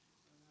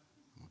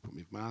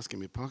my mask in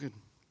my pocket.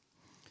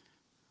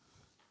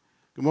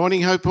 Good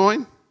morning, Hope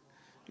Point.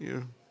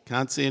 You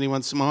can't see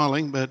anyone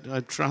smiling, but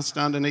I trust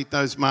underneath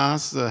those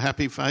masks are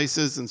happy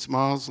faces and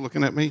smiles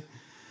looking at me.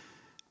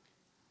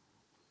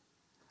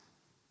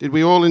 Did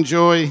we all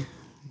enjoy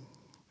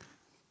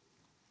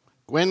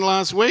Gwen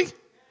last week?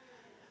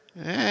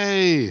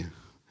 Hey.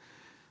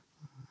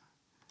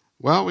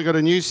 Well, we've got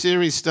a new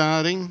series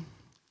starting.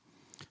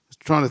 I was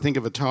trying to think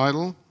of a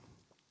title.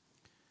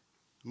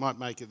 I might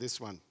make it this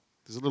one.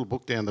 There's a little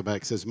book down the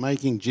back that says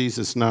Making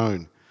Jesus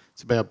Known.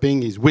 It's about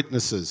being his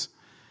witnesses.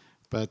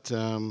 But,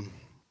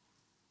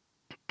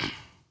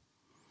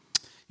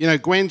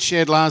 Gwen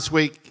shared last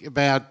week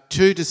about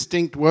two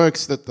distinct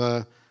works that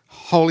the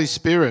Holy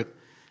Spirit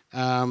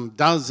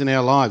does in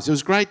our lives. It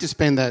was great to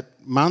spend that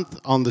month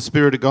on the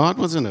Spirit of God,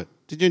 wasn't it?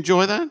 Did you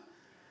enjoy that?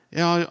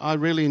 Yeah, I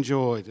really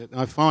enjoyed it.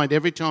 I find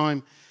every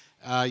time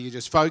you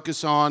just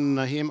focus on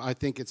him, I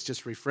think it's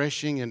just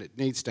refreshing and it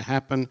needs to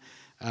happen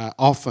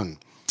often.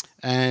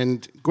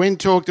 And Gwen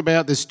talked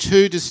about there's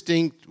two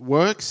distinct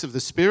works of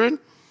the Spirit,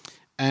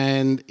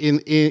 and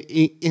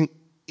in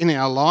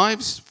our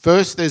lives,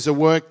 first there's a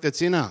work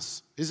that's in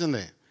us, isn't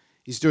there?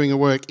 He's doing a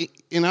work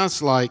in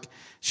us, like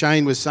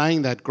Shane was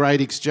saying, that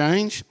great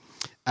exchange.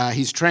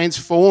 He's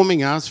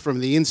transforming us from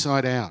the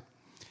inside out.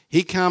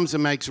 He comes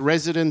and makes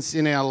residence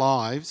in our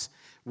lives.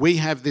 We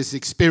have this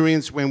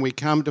experience when we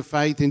come to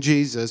faith in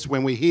Jesus,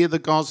 when we hear the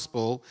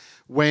gospel,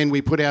 when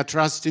we put our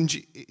trust in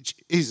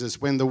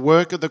Jesus, when the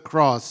work of the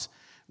cross,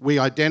 we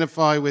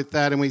identify with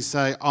that and we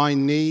say, I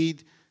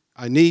need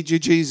you,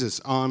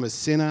 Jesus. I'm a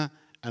sinner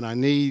and I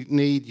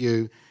need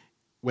you.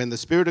 When the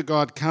Spirit of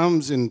God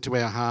comes into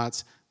our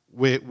hearts,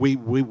 we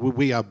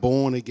are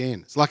born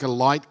again. It's like a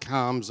light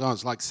comes on.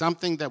 It's like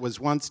something that was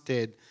once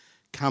dead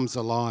comes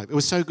alive. It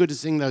was so good to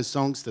sing those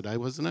songs today,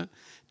 wasn't it?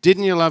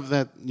 Didn't you love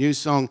that new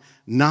song,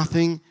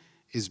 Nothing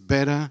is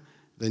Better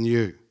Than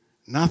You?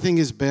 Nothing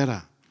is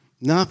better.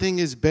 Nothing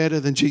is better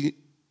than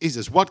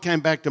Jesus. What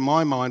came back to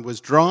my mind was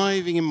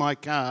driving in my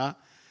car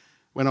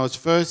when I was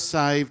first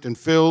saved and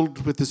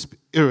filled with the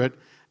Spirit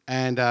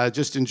and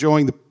just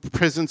enjoying the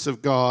presence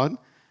of God.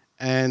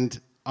 And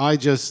I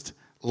just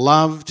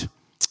loved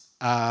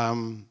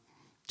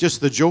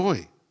just the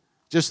joy,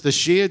 just the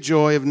sheer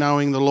joy of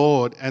knowing the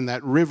Lord and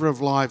that river of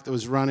life that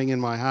was running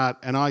in my heart.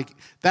 And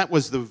that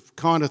was the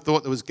kind of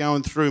thought that was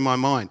going through my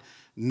mind.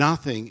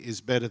 Nothing is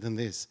better than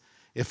this.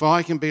 If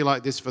I can be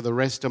like this for the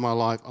rest of my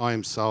life, I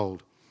am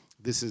sold.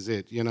 This is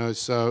it,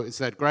 So it's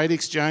that great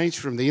exchange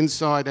from the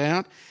inside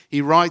out.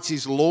 He writes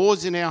his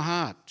laws in our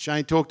heart.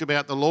 Shane talked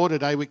about the law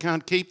today. We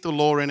can't keep the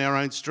law in our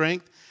own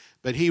strength,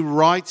 but he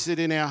writes it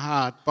in our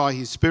heart by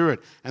his Spirit.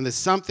 And there's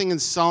something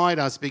inside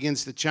us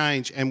begins to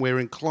change, and we're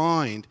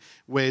inclined,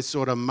 we're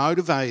sort of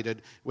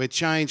motivated, we're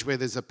changed, where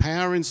there's a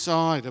power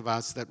inside of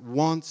us that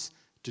wants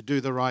to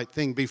do the right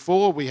thing.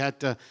 Before, we had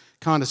to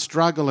kind of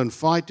struggle and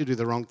fight to do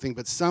the wrong thing,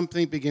 but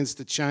something begins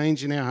to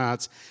change in our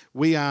hearts.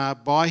 We are,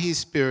 by his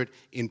Spirit,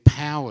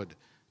 empowered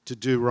to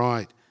do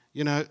right.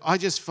 I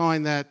just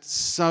find that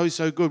so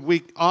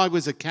good. I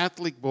was a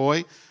Catholic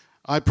boy.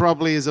 I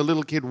probably, as a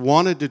little kid,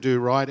 wanted to do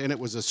right, and it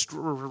was a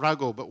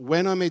struggle. But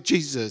when I met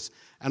Jesus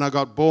and I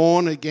got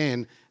born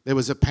again, there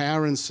was a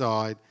power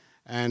inside,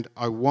 and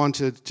I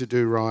wanted to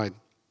do right.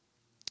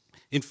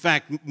 In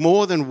fact,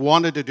 more than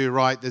wanted to do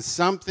right, there's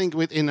something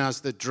within us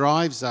that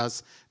drives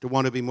us to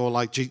want to be more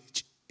like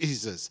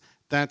Jesus.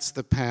 That's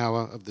the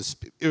power of the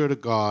Spirit of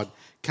God.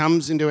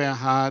 Comes into our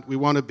heart. We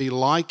want to be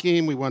like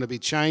him. We want to be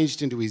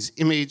changed into his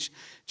image,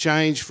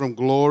 changed from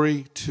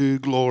glory to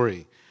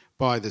glory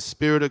by the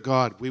Spirit of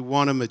God. We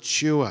want to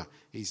mature.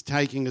 He's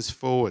taking us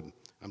forward.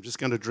 I'm just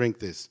going to drink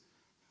this.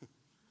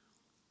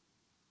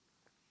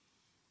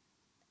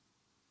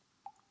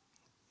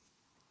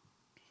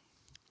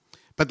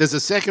 But there's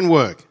a second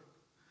work.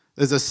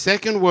 There's a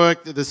second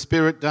work that the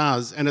Spirit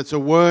does, and it's a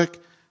work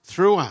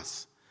through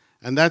us.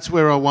 And that's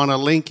where I want to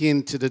link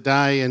into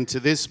today and to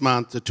this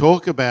month to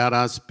talk about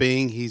us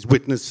being his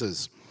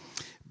witnesses,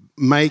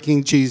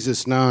 making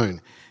Jesus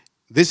known.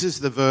 This is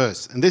the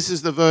verse, and this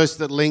is the verse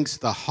that links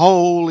the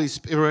Holy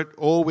Spirit,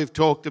 all we've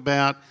talked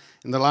about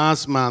in the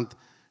last month,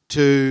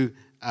 to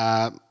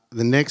the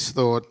next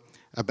thought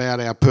about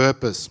our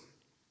purpose.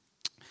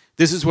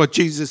 This is what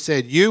Jesus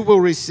said, you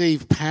will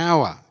receive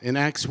power in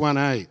Acts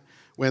 1:8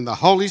 when the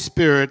Holy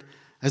Spirit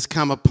has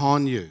come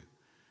upon you.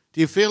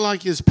 Do you feel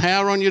like there's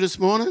power on you this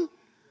morning?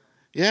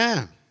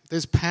 Yeah,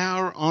 there's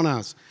power on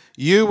us.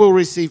 You will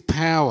receive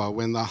power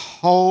when the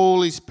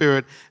Holy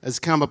Spirit has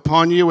come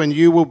upon you, and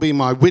you will be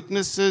my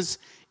witnesses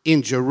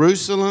in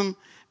Jerusalem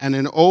and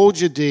in all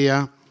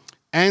Judea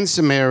and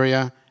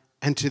Samaria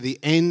and to the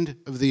end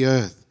of the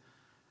earth.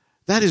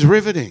 That is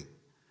riveting.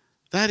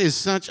 That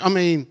is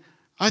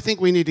I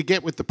think we need to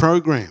get with the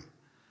program.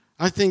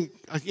 I think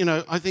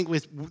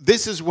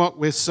this is what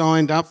we're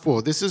signed up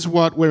for. This is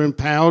what we're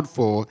empowered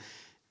for.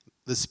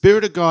 The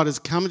Spirit of God has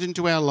come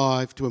into our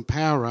life to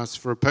empower us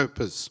for a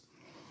purpose.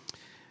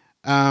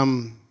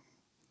 Every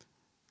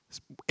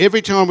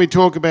time we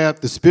talk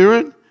about the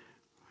Spirit,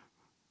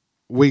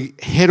 we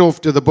head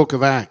off to the book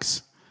of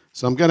Acts.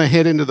 So I'm going to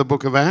head into the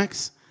book of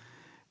Acts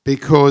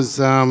because,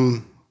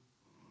 Acts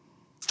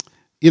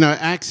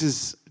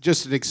is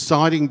just an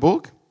exciting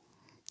book.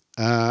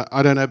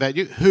 I don't know about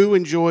you. Who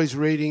enjoys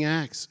reading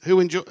Acts?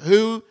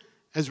 Who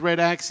has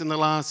read Acts in the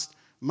last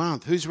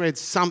month? Who's read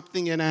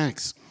something in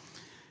Acts?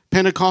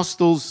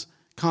 Pentecostals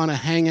kind of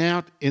hang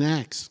out in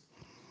Acts.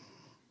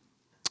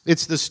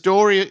 It's the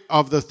story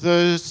of the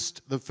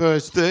first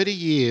 30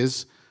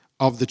 years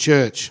of the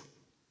church.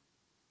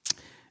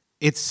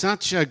 It's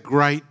such a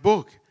great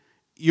book.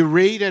 You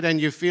read it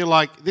and you feel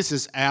like this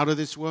is out of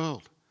this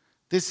world.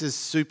 This is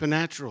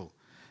supernatural.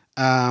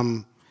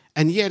 And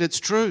yet it's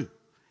true.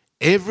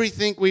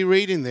 Everything we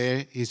read in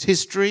there is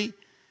history,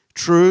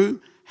 true,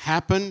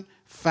 happened,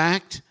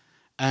 fact,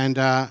 and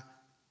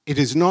it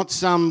is not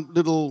some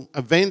little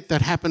event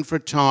that happened for a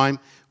time.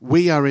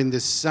 We are in the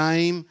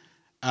same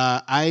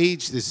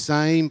age, the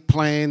same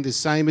plan, the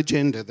same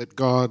agenda that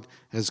God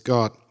has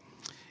got.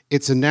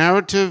 It's a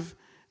narrative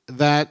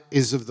that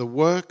is of the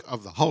work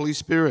of the Holy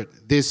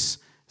Spirit, this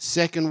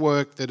second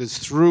work that is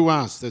through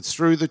us, that's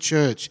through the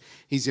church.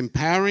 He's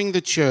empowering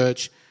the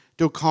church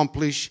to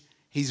accomplish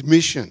his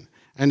mission.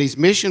 And his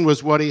mission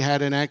was what he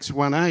had in Acts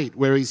 1:8,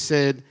 where he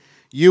said,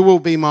 "You will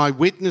be my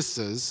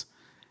witnesses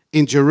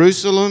in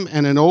Jerusalem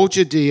and in all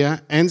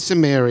Judea and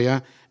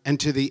Samaria and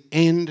to the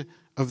end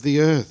of the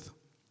earth."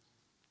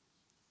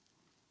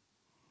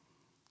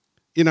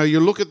 You know, you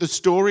look at the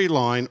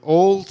storyline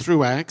all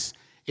through Acts,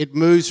 it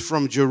moves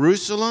from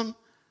Jerusalem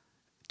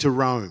to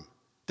Rome,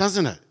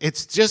 doesn't it?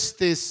 It's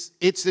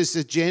this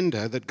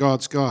agenda that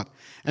God's got,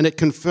 and it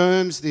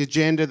confirms the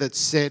agenda that's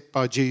set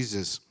by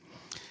Jesus.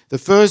 The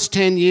first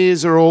 10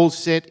 years are all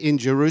set in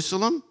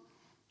Jerusalem,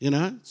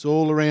 it's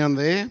all around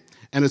there,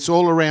 and it's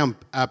all around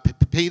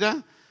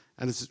Peter,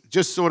 and it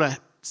just sort of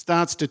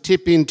starts to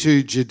tip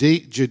into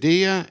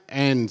Judea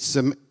and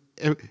some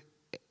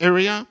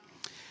area,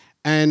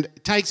 and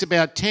it takes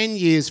about 10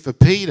 years for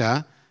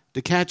Peter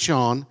to catch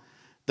on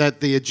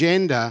that the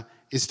agenda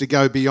is to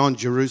go beyond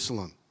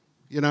Jerusalem.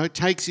 It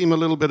takes him a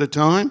little bit of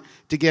time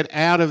to get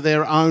out of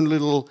their own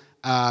little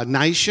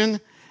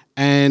nation,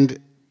 and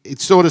it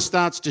sort of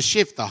starts to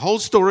shift. The whole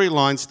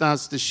storyline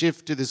starts to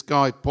shift to this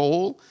guy,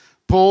 Paul.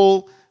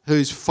 Paul,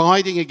 who's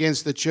fighting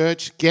against the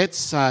church, gets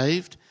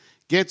saved,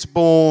 gets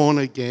born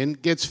again,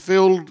 gets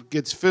filled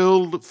with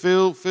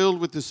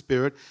the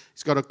Spirit.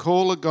 He's got a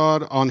call of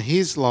God on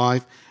his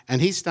life, and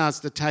he starts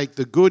to take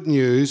the good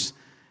news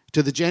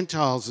to the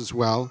Gentiles as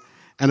well.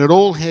 And it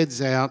all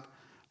heads out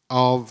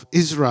of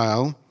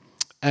Israel,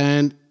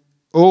 and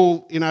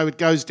it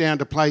goes down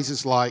to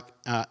places like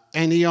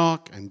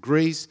Antioch and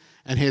Greece,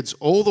 and heads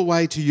all the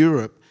way to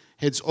Europe,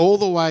 heads all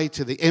the way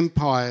to the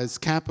empire's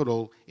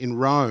capital in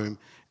Rome,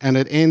 and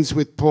it ends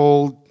with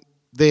Paul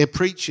there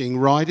preaching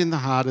right in the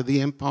heart of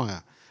the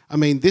empire. I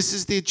mean, this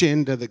is the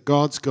agenda that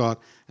God's got,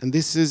 and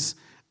this is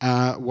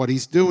what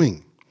he's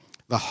doing.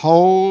 The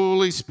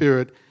Holy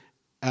Spirit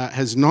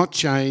has not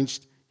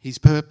changed his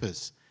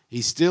purpose.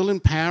 He's still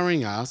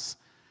empowering us,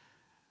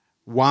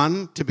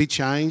 one, to be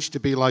changed, to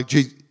be like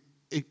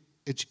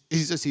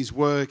Jesus. He's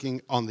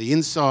working on the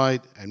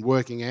inside and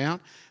working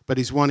out, but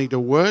he's wanting to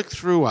work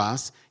through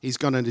us. He's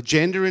got an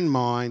agenda in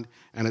mind,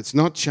 and it's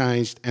not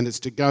changed, and it's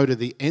to go to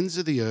the ends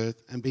of the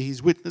earth and be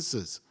his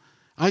witnesses.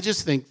 I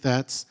just think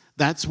that's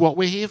what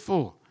we're here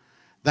for.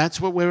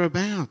 That's what we're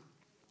about.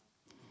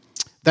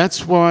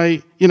 That's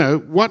why,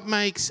 what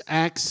makes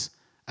Acts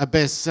a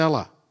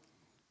bestseller?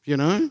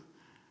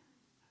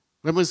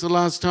 When was the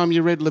last time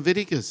you read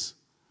Leviticus?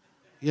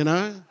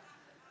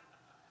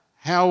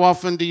 How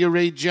often do you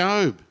read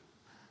Job?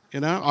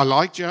 I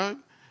like Job,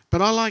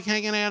 but I like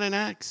hanging out in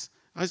Acts.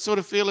 I sort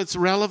of feel it's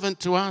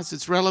relevant to us.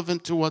 It's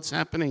relevant to what's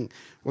happening,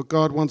 what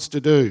God wants to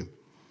do.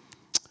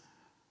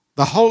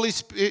 The Holy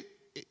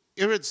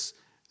Spirit's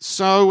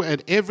so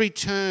at every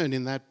turn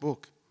in that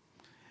book.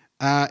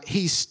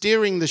 He's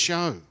steering the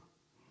show.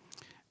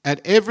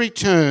 At every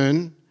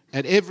turn,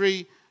 at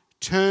every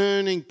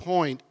turning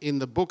point in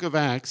the book of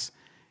Acts,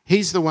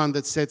 he's the one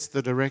that sets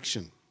the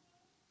direction.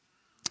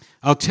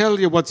 I'll tell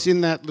you what's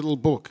in that little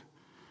book.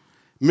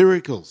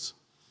 Miracles.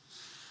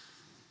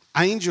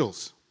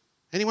 Angels.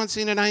 Anyone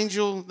seen an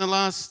angel in the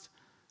last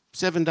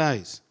 7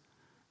 days?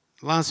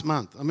 Last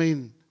month? I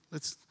mean,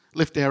 let's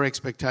lift our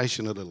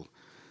expectation a little.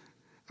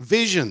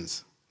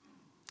 Visions.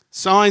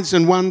 Signs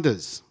and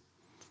wonders.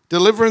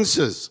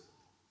 Deliverances.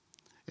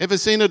 Ever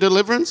seen a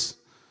deliverance?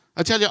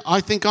 I tell you,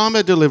 I think I'm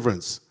a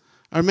deliverance.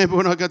 I remember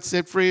when I got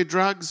set free of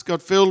drugs,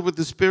 got filled with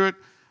the Spirit,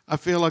 I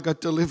feel I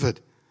got delivered.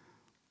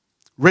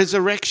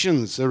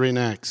 Resurrections are in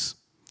Acts.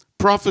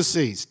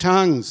 Prophecies,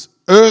 tongues,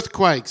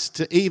 earthquakes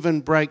to even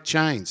break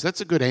chains.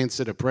 That's a good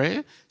answer to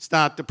prayer.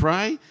 Start to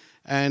pray,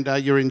 and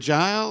you're in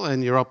jail,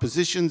 and your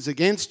opposition's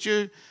against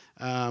you.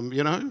 How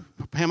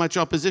much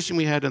opposition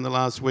we had in the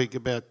last week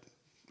about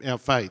our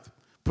faith.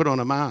 Put on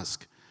a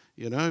mask,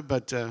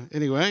 But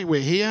anyway,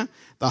 we're here.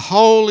 The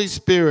Holy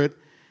Spirit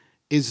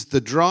is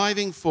the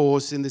driving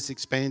force in this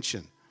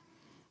expansion.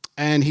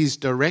 And he's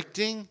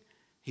directing,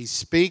 he's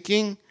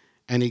speaking,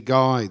 and he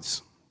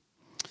guides.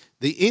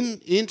 The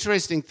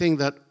interesting thing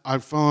that I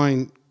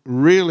find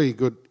really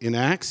good in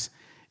Acts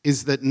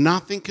is that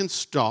nothing can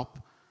stop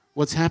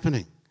what's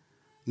happening.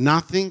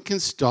 Nothing can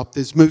stop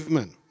this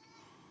movement.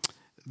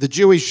 The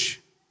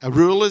Jewish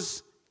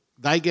rulers,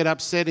 they get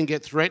upset and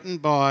get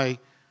threatened by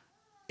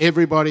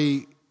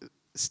everybody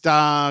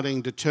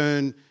starting to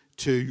turn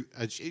to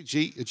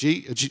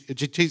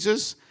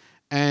Jesus.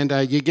 And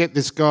you get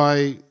this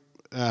guy,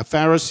 a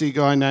Pharisee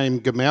guy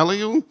named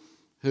Gamaliel,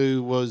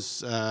 who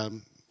was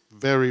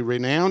very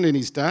renowned in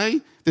his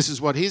day. This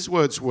is what his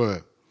words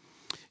were.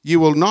 You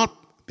will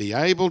not be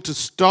able to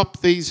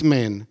stop these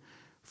men,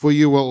 for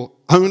you will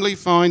only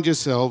find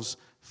yourselves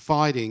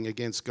fighting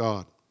against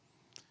God.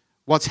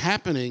 What's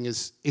happening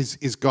is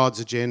God's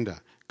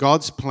agenda,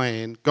 God's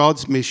plan,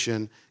 God's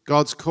mission,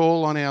 God's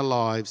call on our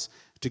lives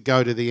to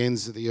go to the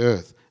ends of the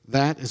earth.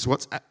 That is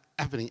what's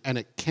happening, and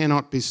it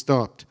cannot be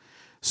stopped.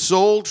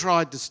 Saul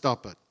tried to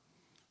stop it.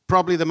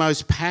 Probably the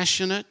most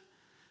passionate,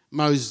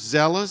 most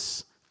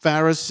zealous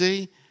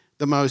Pharisee,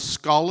 the most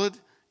scholared,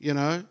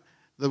 the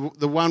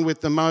one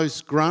with the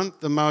most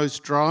grunt, the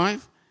most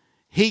drive.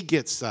 He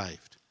gets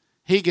saved.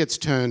 He gets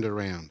turned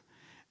around,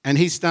 and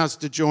he starts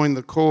to join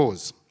the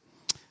cause.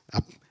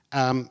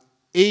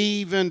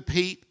 Even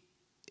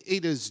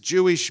Peter's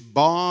Jewish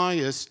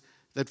bias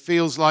that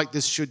feels like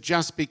this should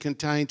just be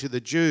contained to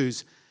the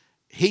Jews,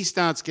 he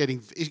starts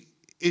getting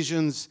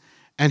visions,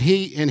 and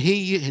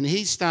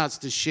he starts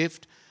to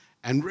shift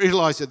and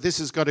realise that this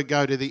has got to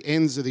go to the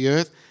ends of the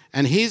earth.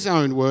 And his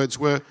own words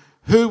were,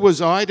 "Who was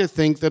I to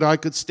think that I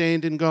could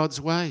stand in God's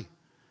way?"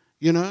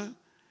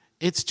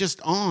 It's just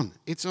on.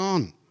 It's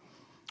on.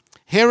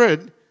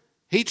 Herod,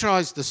 he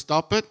tries to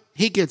stop it.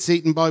 He gets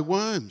eaten by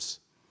worms.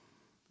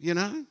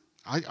 I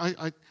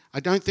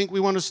don't think we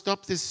want to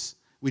stop this.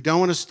 We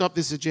don't want to stop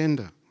this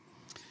agenda.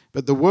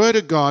 But the word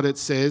of God, it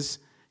says,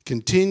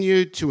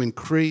 continued to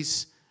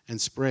increase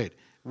and spread.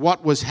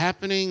 What was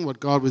happening, what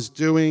God was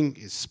doing,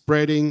 is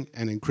spreading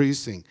and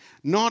increasing.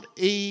 Not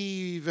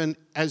even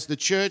as the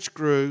church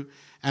grew,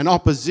 and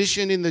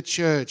opposition in the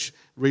church,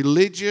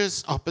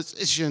 religious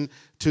opposition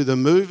to the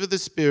move of the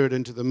Spirit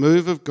and to the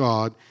move of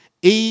God,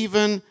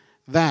 even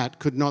that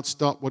could not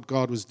stop what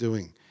God was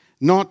doing.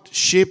 Not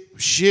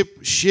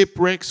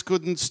shipwrecks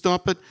couldn't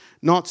stop it,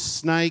 not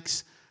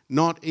snakes,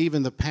 not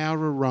even the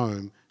power of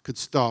Rome could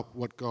stop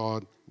what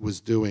God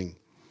was doing.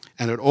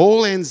 And it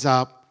all ends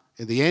up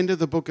at the end of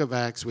the book of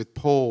Acts with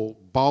Paul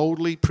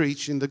boldly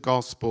preaching the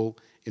gospel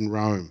in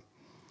Rome.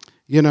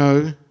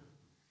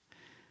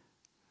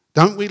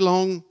 Don't we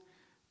long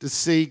to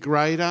see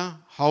greater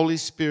Holy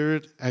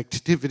Spirit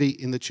activity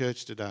in the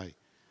church today?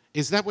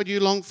 Is that what you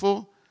long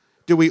for?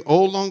 Do we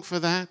all long for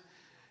that?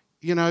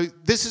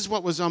 This is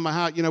what was on my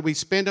heart. We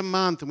spend a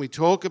month and we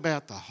talk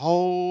about the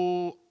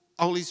whole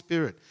Holy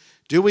Spirit.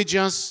 How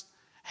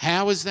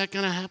is that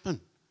going to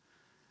happen?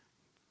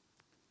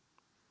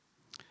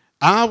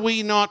 Are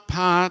we not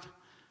part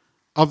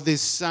of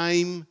this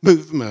same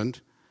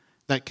movement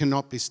that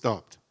cannot be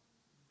stopped?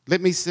 Let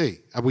me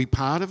see. Are we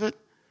part of it?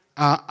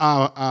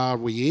 Are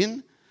we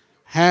in?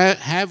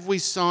 Have we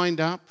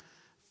signed up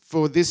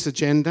for this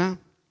agenda?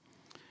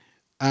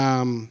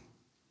 I've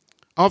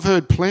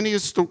heard plenty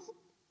of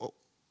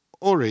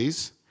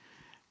stories,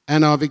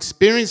 and I've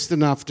experienced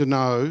enough to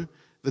know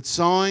that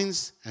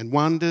signs and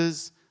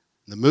wonders,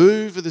 the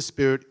move of the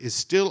Spirit is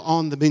still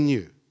on the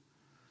menu.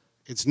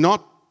 It's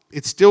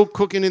still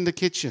cooking in the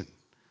kitchen.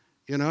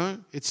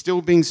 It's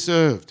still being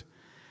served.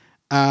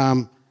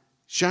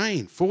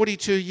 Shane,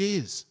 42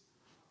 years.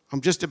 I'm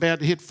just about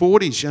to hit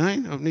 40,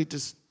 Shane. I need to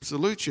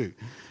salute you.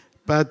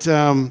 But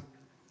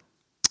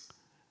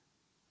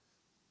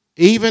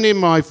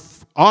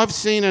I've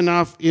seen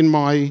enough in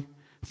my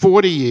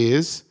 40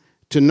 years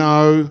to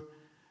know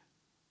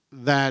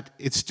that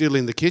it's still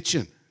in the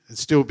kitchen.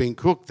 It's still being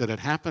cooked, that it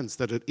happens,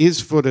 that it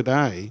is for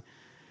today.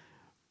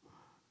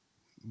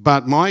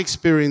 But my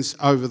experience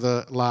over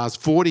the last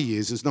 40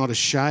 years is not a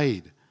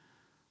shade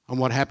on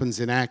what happens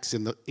in Acts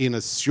in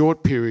a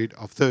short period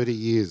of 30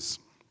 years.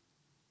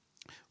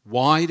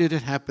 Why did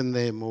it happen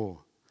there more?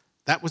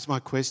 That was my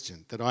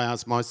question that I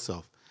asked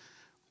myself.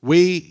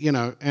 What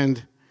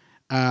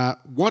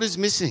is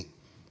missing?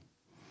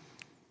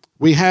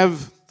 We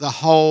have the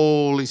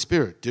Holy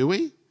Spirit, do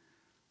we?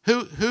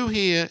 Who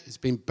here has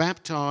been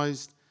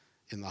baptized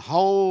in the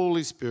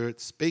Holy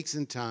Spirit, speaks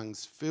in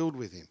tongues, filled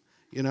with Him?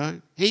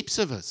 Heaps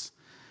of us.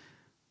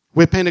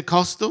 We're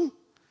Pentecostal.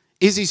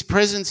 Is His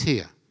presence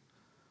here?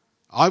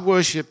 I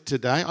worship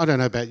today. I don't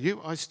know about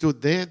you. I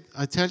stood there.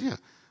 I tell you,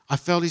 I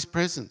felt His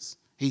presence.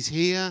 He's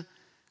here.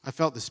 I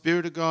felt the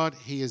Spirit of God.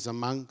 He is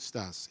amongst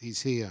us.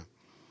 He's here.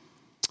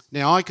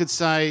 Now, I could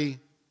say,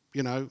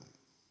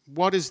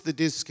 what is the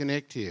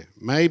disconnect here?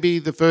 Maybe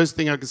the first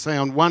thing I could say,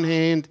 on one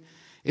hand,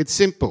 it's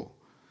simple.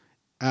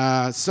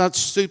 Such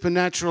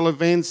supernatural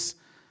events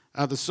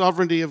are the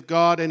sovereignty of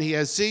God, and He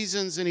has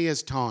seasons and He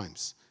has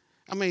times.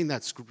 I mean,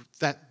 that's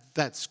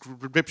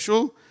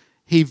scriptural.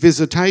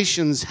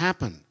 Visitations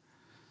happen.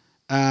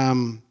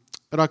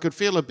 but I could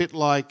feel a bit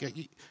like,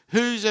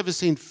 who's ever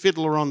seen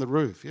Fiddler on the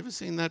Roof? You ever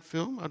seen that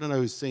film? I don't know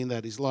who's seen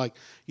that. He's like,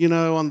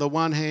 on the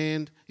one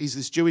hand, he's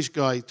this Jewish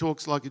guy. He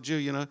talks like a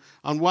Jew,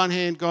 On one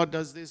hand, God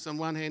does this. On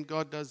one hand,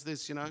 God does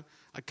this,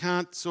 I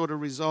can't sort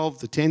of resolve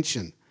the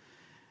tension.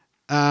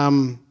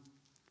 But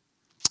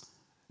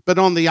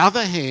on the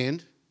other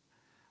hand,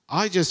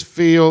 I just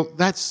feel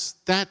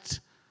that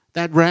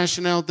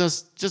rationale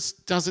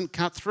just doesn't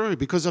cut through,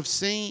 because I've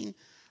seen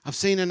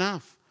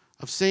enough.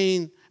 I've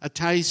seen a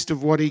taste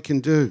of what he can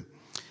do.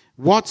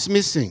 What's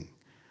missing?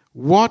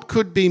 What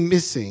could be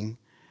missing?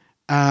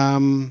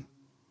 Maybe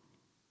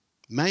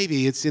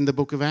it's in the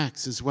book of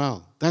Acts as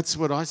well. That's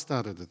what I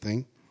started to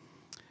think.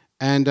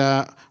 And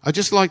I'd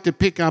just like to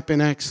pick up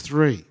in Acts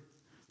 3. I'm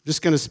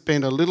just going to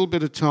spend a little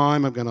bit of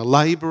time. I'm going to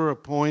labour a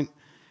point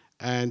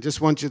and just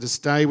want you to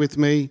stay with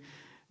me.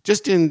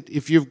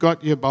 If you've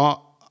got your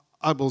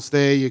Bibles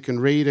there, you can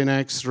read in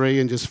Acts 3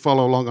 and just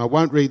follow along. I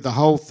won't read the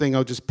whole thing.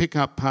 I'll just pick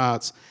up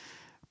parts.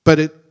 But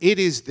it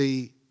is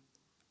the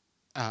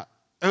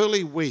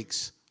early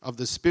weeks of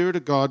the Spirit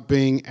of God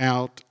being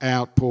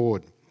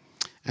outpoured.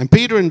 And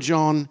Peter and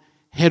John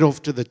head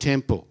off to the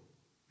temple,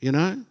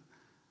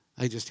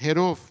 They just head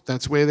off.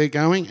 That's where they're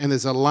going. And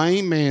there's a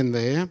lame man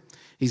there.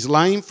 He's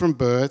lame from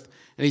birth,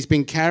 and he's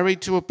been carried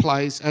to a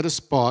place at a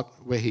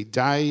spot where he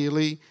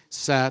daily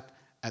sat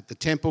at the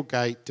temple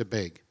gate to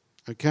beg.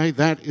 Okay,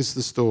 that is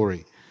the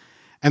story.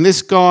 And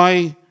this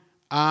guy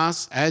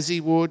asks, as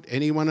he would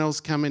anyone else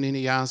coming in,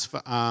 he asks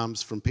for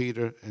alms from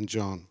Peter and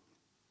John.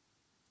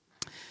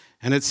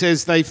 And it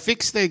says they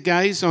fix their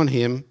gaze on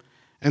him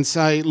and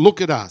say,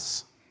 "Look at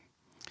us."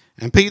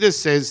 And Peter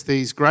says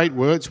these great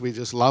words, we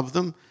just love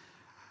them.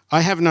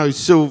 "I have no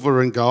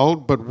silver and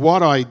gold, but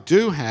what I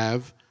do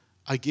have,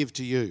 I give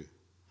to you.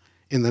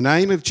 In the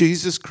name of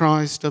Jesus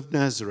Christ of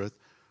Nazareth,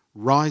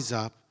 rise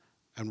up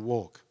and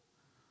walk."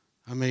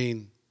 I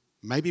mean,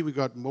 maybe we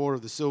got more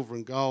of the silver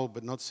and gold,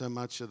 but not so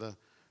much of the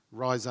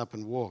rise up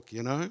and walk,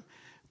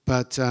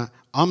 But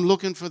I'm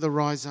looking for the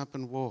rise up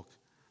and walk.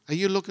 Are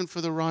you looking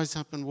for the rise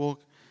up and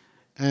walk?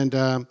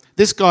 And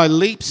this guy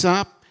leaps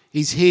up,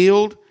 he's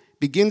healed,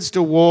 begins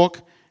to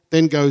walk,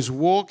 then goes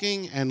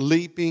walking and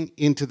leaping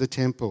into the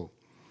temple.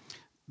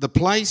 The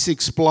place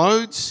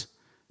explodes.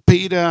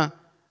 Peter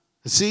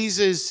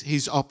seizes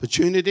his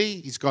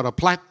opportunity. He's got a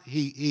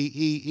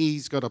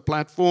he's got a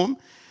platform,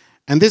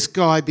 and this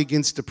guy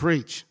begins to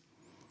preach.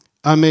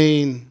 I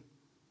mean,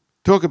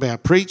 talk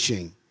about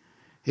preaching.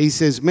 He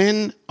says,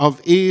 "Men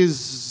of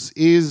Israel,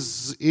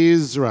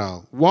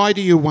 why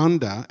do you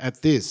wonder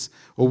at this?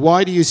 Or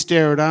why do you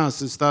stare at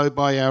us as though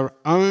by our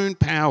own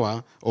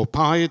power or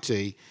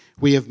piety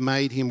we have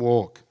made him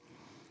walk?"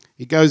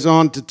 He goes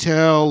on to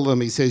tell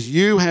them, he says,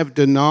 "You have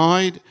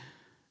denied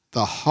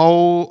the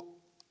whole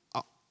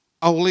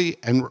holy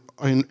and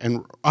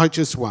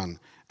righteous one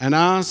and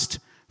asked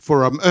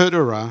for a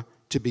murderer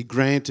to be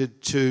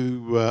granted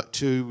to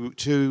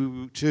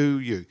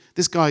you."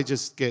 This guy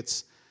just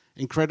gets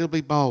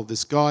incredibly bold.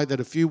 This guy that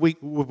a few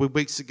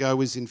weeks ago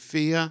was in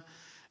fear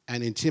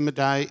and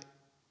intimidated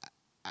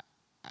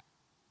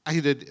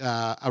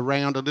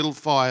around a little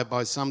fire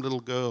by some little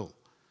girl.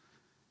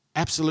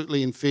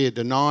 Absolutely in fear,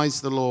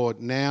 denies the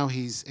Lord. Now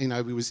he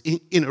was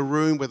in a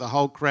room with a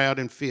whole crowd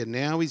in fear.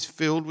 Now he's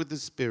filled with the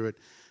Spirit.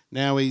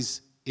 Now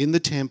he's in the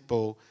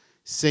temple,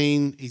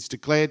 he's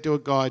declared to a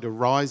guy to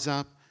rise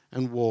up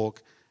and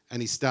walk,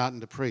 and he's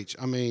starting to preach.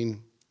 I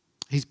mean,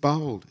 he's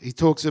bold. He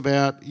talks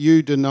about,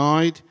 "You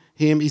denied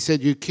him." He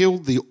said, "You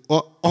killed the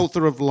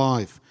author of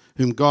life,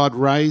 whom God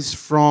raised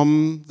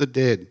from the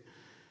dead.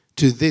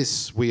 To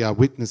this we are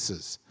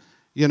witnesses."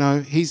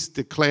 He's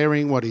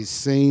declaring what he's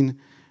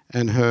seen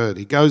and heard.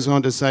 He goes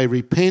on to say,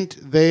 "Repent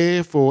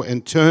therefore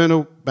and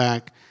turn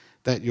back,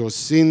 that your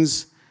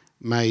sins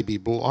may be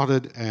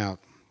blotted out."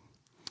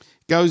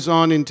 Goes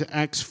on into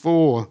Acts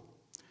 4.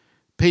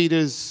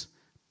 Peter's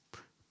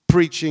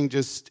preaching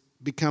just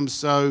becomes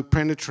so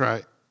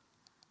penetrating.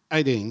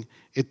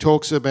 It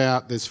talks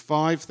about there's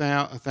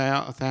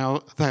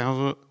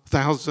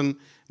 5,000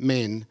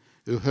 men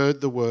who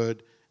heard the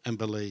word and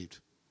believed.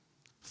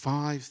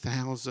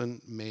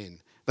 5,000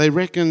 men. They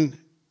reckon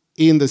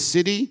in the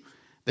city,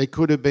 there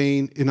could have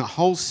been, in a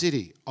whole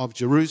city of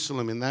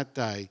Jerusalem in that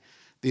day,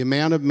 the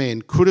amount of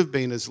men could have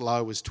been as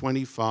low as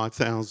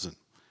 25,000.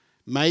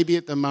 Maybe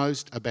at the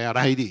most about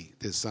 80,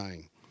 they're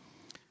saying.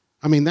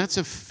 I mean, that's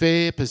a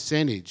fair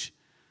percentage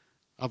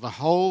of a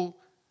whole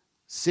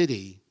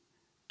city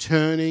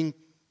turning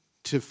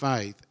to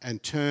faith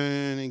and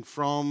turning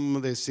from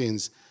their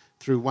sins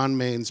through one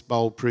man's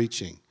bold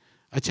preaching.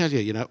 I tell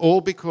you, all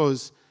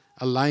because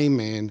a lame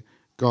man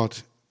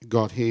got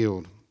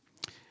healed.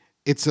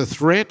 It's a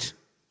threat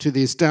to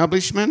the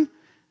establishment,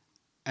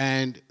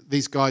 and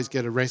these guys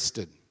get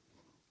arrested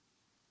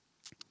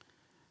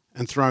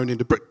and thrown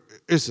into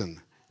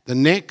prison. The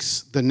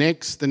next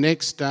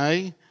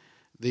day,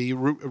 the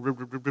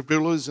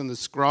rulers and the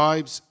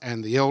scribes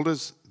and the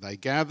elders, they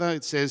gather,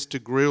 it says, to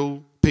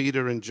grill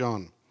Peter and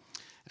John.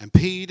 And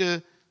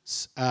Peter's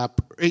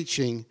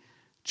preaching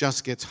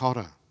just gets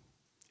hotter.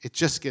 It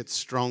just gets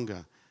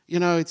stronger.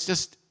 It's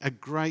just a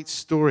great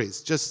story.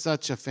 It's just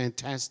such a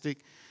fantastic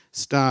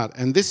start.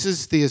 And this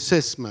is the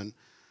assessment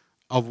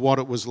of what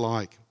it was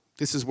like.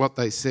 This is what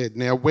they said.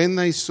 Now, when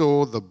they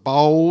saw the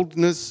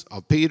boldness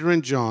of Peter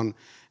and John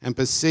and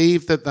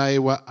perceived that they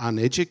were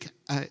uneducated,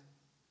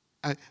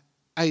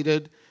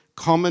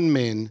 common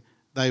men,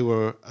 they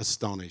were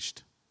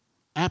astonished.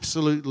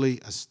 Absolutely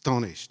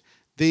astonished.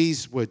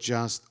 These were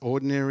just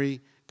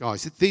ordinary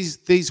guys.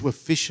 These were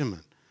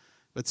fishermen.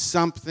 But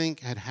something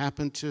had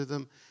happened to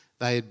them.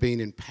 They had been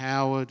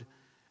empowered,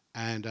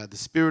 and the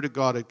Spirit of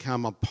God had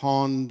come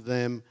upon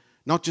them,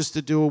 not just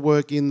to do a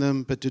work in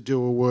them, but to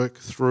do a work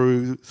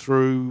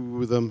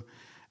through them.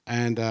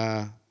 And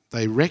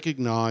they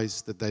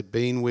recognized that they'd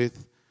been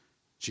with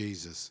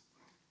Jesus.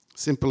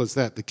 Simple as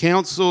that. The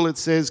council, it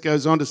says,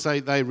 goes on to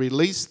say they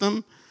released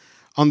them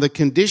on the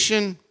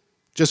condition,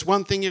 just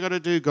one thing you've got to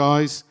do,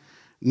 guys,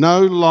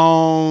 no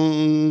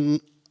longer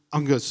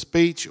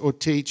speech or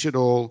teach at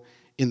all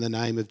in the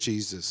name of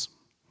Jesus.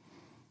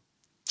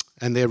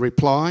 And their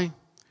reply,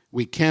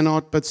 we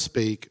cannot but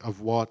speak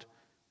of what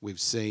we've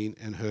seen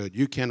and heard.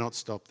 You cannot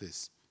stop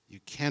this. You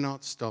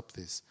cannot stop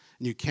this.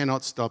 And you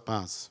cannot stop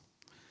us.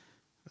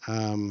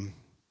 They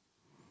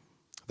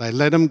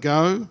let them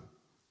go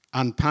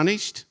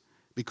unpunished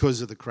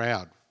because of the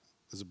crowd.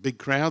 There's a big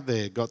crowd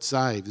there, got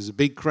saved. There's a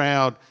big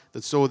crowd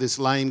that saw this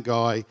lame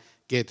guy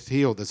get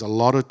healed. There's a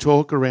lot of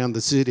talk around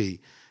the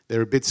city.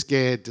 They're a bit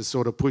scared to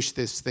sort of push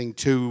this thing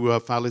too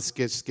far. Let's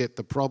get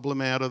the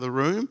problem out of the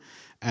room.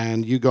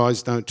 And you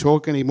guys don't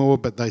talk anymore.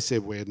 But they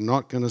said, we're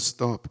not going to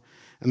stop.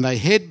 And they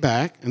head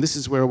back. And this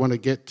is where I want to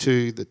get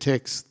to the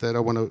text that I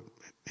want to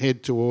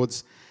head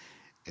towards.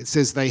 It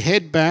says they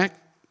head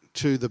back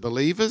to the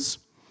believers.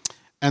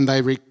 And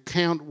they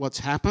recount what's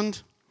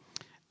happened.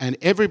 And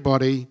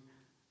everybody,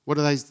 what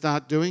do they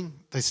start doing?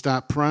 They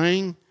start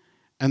praying.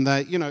 And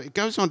they, it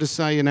goes on to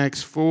say in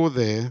Acts 4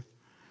 there,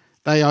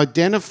 they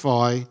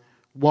identify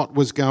what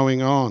was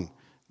going on.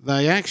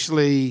 They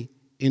actually,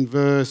 in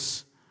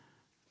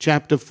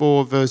chapter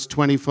 4, verse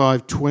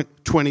 25,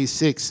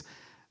 26,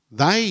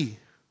 they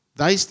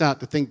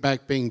start to think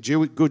back, being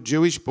good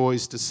Jewish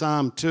boys, to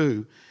Psalm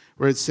 2,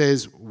 where it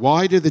says,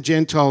 why do the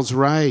Gentiles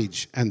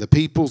rage and the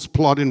peoples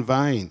plot in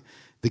vain?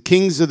 The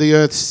kings of the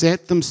earth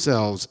set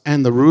themselves,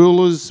 and the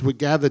rulers were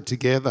gathered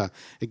together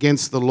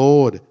against the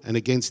Lord and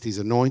against his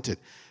anointed.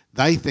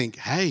 They think,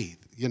 hey,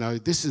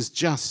 this is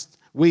just,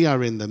 we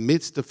are in the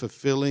midst of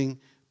fulfilling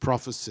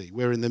prophecy.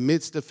 We're in the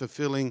midst of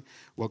fulfilling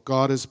what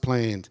God has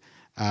planned.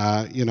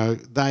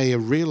 They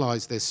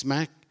realize they're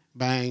smack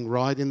bang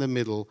right in the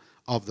middle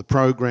of the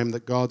program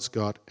that God's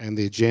got and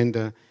the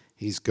agenda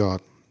he's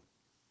got.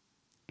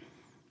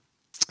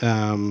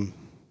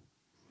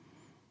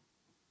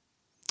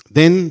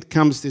 Then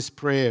comes this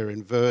prayer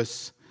in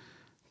verse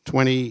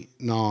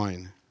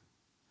 29.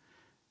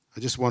 I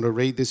just want to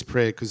read this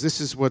prayer because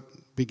this is what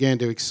began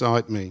to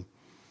excite me.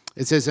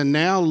 It says, and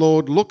now,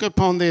 Lord, look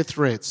upon their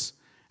threats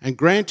and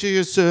grant to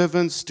your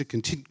servants to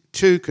continue.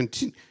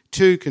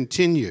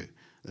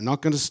 They're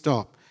not going to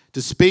stop.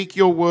 To speak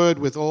your word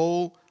with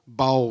all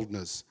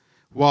boldness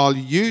while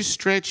you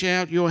stretch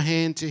out your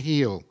hand to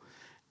heal.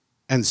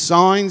 And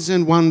signs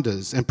and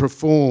wonders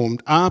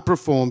are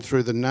performed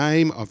through the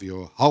name of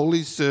your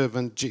holy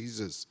servant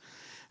Jesus.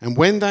 And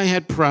when they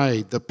had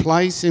prayed, the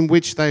place in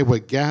which they were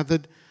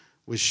gathered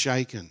was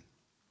shaken.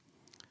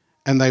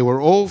 And they were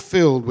all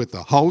filled with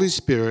the Holy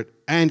Spirit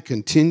and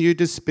continued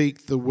to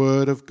speak the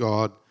word of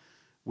God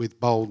with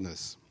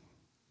boldness.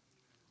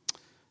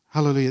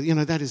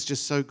 Hallelujah. That is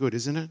just so good,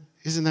 isn't it?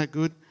 Isn't that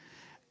good?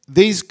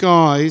 These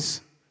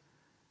guys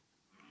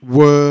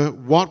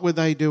what were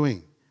they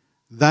doing?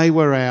 They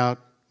were out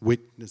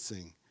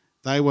witnessing.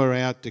 They were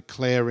out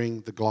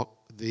declaring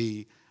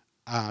the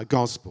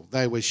gospel.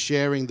 They were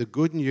sharing the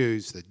good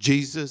news that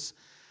Jesus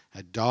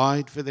had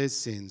died for their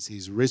sins.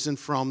 He's risen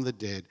from the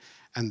dead,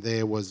 and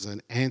there was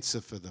an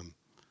answer for them.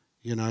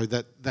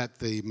 That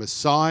the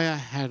Messiah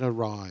had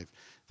arrived,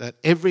 that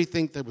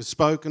everything that was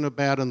spoken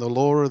about in the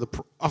law of the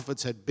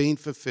prophets had been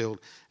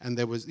fulfilled, and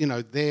there was,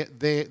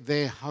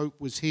 their hope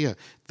was here.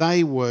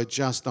 They were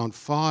just on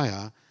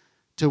fire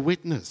to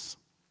witness.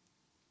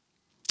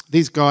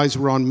 These guys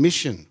were on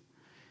mission.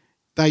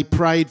 They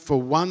prayed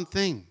for one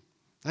thing.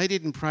 They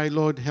didn't pray,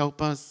 Lord,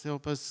 help us,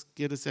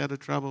 get us out of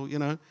trouble,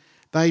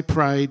 They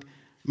prayed,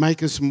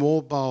 make us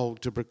more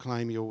bold to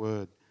proclaim your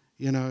word.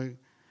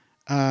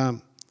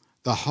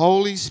 The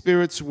Holy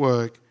Spirit's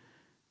work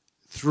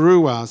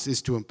through us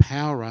is to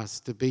empower us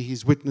to be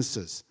his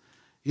witnesses.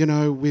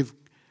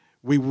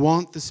 We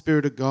want the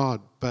Spirit of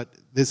God, but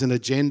there's an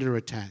agenda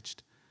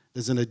attached.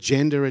 There's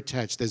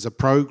a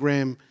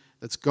program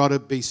that's got to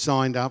be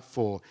signed up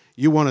for.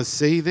 You want to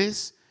see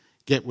this?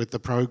 Get with the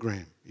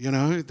program.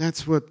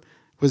 That's what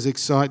was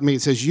exciting me.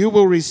 It says, you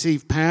will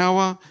receive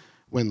power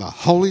when the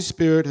Holy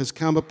Spirit has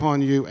come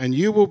upon you, and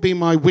you will be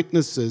my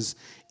witnesses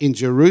in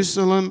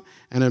Jerusalem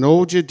and in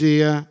all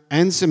Judea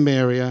and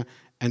Samaria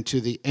and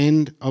to the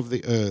end of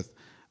the earth.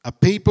 A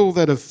people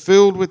that are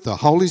filled with the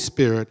Holy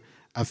Spirit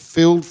are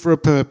filled for a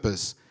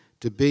purpose,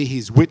 to be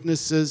his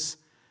witnesses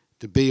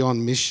to be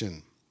on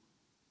mission.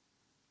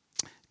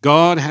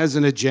 God has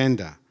an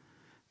agenda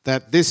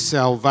that this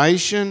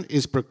salvation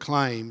is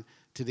proclaimed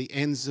to the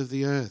ends of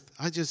the earth.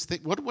 I just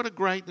think, what a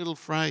great little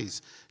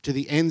phrase, to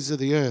the ends of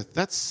the earth.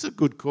 That's a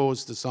good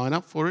cause to sign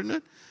up for, isn't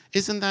it?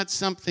 Isn't that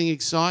something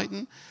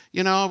exciting?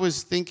 You know, I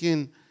was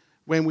thinking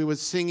when we were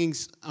singing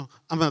some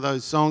of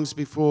those songs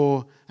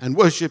before and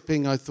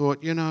worshipping, I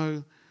thought,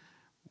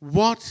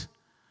 what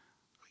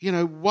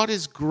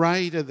is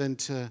greater than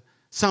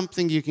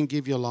something you can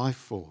give your life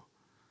for?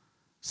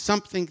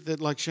 Something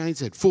that, like Shane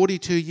said,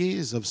 42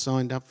 years I've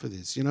signed up for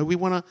this. We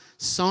want to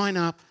sign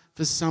up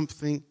for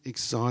something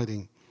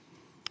exciting.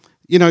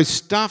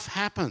 Stuff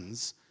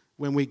happens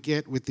when we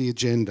get with the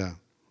agenda.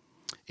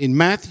 In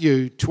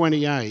Matthew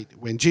 28,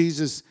 when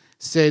Jesus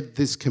said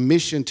this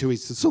commission to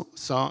his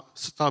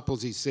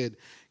disciples, he said,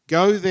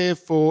 "Go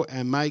therefore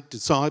and make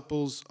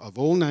disciples of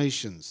all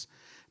nations,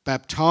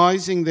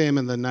 baptizing them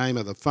in the name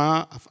of the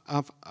Father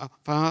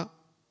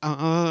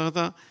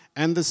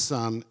and the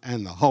Son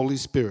and the Holy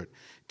Spirit,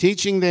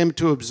 teaching them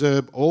to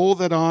observe all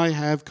that I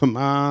have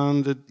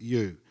commanded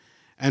you.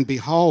 And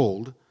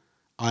behold,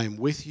 I am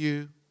with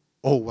you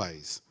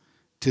always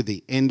to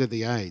the end of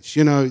the age."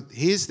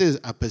 Here's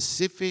a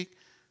specific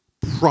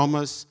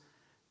promise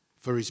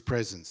for his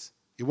presence.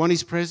 You want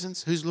his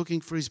presence? Who's looking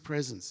for his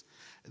presence?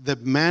 The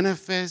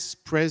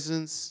manifest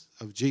presence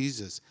of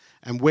Jesus.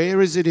 And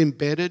where is it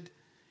embedded?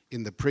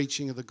 In the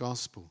preaching of the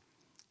gospel.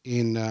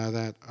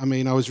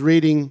 I was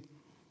reading,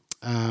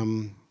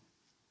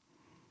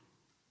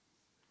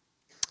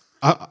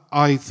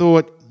 I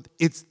thought,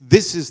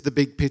 this is the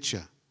big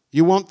picture.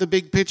 You want the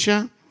big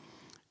picture?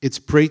 It's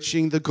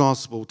preaching the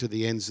gospel to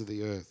the ends of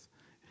the earth.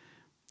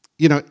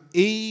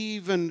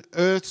 Even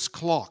Earth's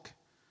clock,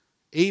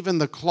 even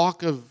the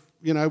clock of,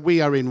 we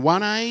are in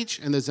one age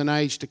and there's an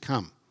age to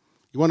come.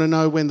 You want to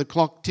know when the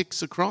clock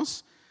ticks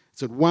across?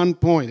 It's at one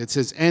point. It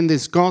says, "And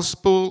this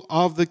gospel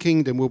of the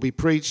kingdom will be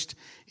preached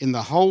in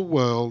the whole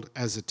world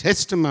as a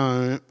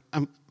testimony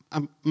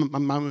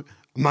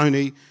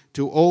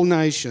to all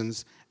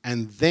nations,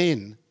 and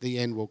then the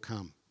end will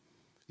come."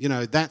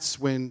 That's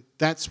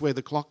where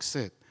the clock's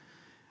set.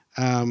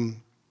 The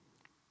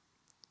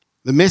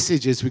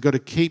message is we've got to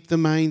keep the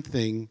main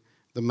thing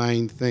the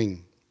main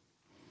thing.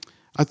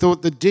 I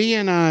thought the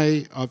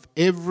DNA of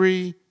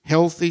every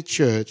healthy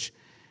church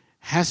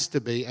has to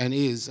be and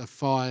is a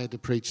fire to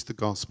preach the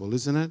gospel,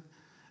 isn't it?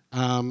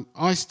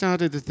 I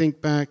started to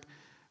think back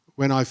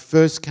when I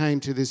first came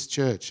to this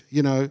church.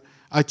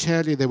 I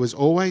tell you, there was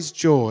always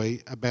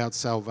joy about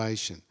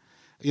salvation.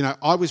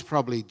 I was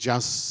probably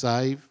just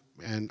saved,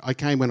 and I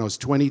came when I was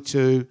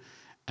 22,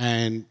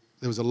 and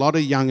there was a lot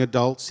of young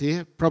adults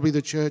here. Probably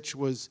the church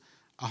was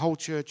a whole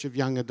church of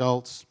young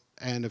adults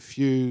and a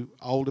few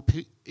older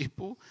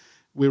people.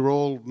 We were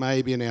all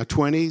maybe in our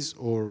 20s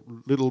or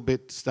a little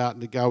bit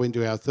starting to go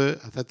into our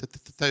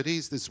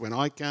 30s. This is when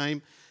I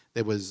came.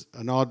 There was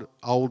an odd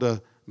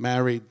older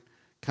married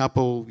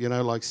couple,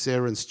 like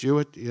Sarah and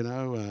Stuart.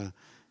 There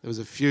was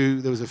a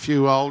few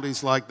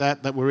oldies like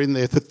that were in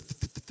their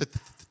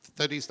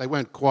 30s. They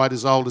weren't quite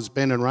as old as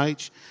Ben and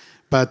Rach,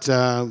 but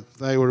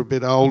they were a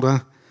bit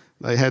older.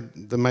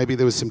 Maybe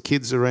there was some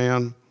kids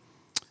around.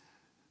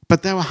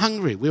 But they were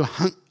hungry. We were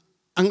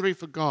hungry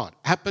for God.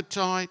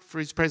 Appetite for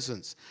his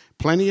presence.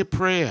 Plenty of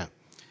prayer.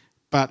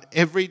 But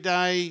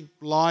everyday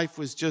life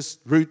was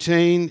just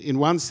routine in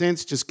one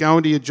sense, just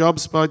going to your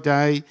jobs by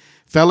day,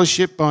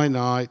 fellowship by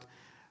night.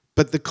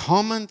 But the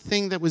common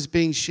thing that was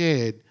being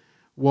shared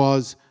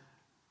was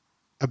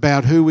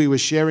about who we were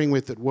sharing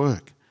with at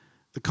work.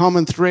 The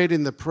common thread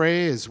in the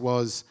prayers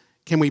was,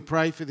 can we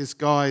pray for this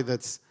guy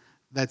that's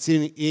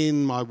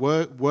in my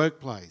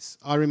workplace?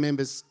 I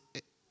remember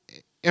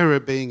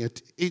Era being a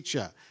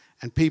teacher,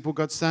 and people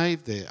got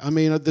saved there.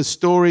 The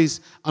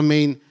stories,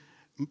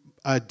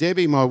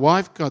 Debbie, my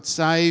wife, got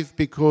saved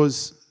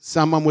because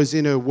someone was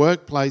in her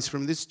workplace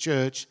from this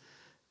church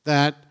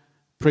that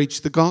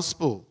preached the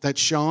gospel, that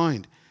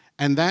shined.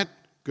 And that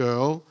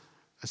girl,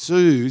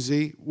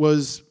 Susie,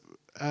 was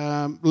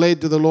led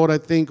to the Lord, I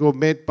think, or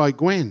met by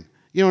Gwen.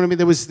 You know what I mean?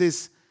 There was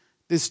this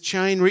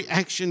chain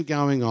reaction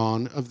going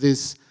on of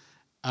this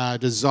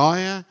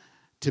desire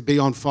to be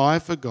on fire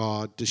for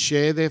God, to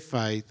share their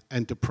faith,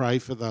 and to pray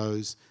for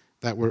those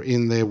that were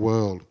in their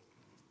world.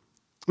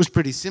 It was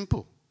pretty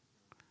simple.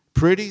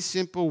 Pretty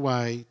simple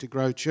way to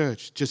grow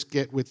church. Just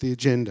get with the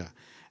agenda.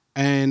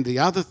 And the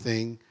other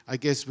thing, I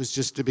guess, was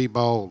just to be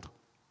bold.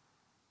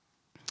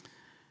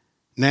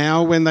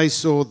 Now, when they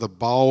saw the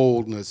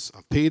boldness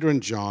of Peter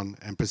and John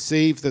and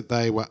perceived that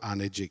they were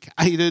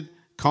uneducated,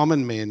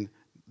 common men,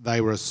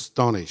 they were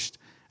astonished,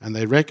 and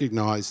they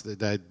recognized that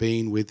they'd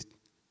been with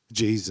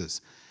Jesus.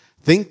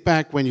 Think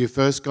back when you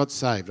first got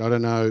saved. I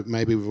don't know,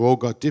 maybe we've all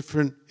got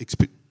different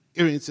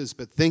experiences,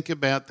 but think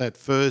about that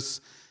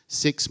first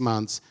 6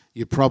 months.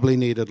 You probably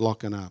needed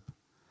locking up.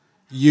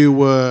 You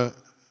were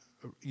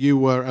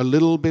a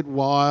little bit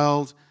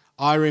wild.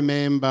 I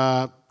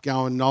remember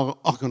going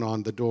knocking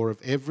on the door of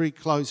every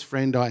close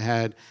friend I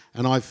had,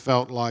 and I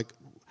felt like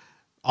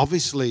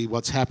obviously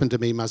what's happened to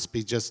me must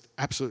be just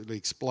absolutely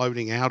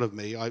exploding out of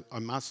me. I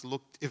must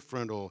look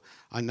different, or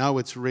I know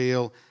it's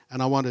real.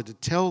 And I wanted to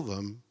tell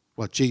them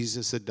what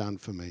Jesus had done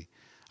for me.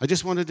 I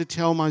just wanted to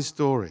tell my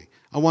story.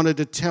 I wanted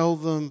to tell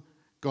them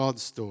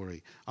God's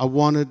story. I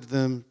wanted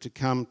them to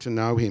come to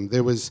know him.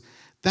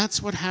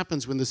 That's what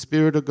happens when the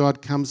Spirit of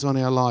God comes on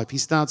our life. He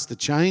starts to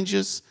change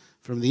us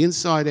from the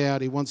inside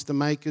out. He wants to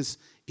make us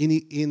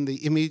in the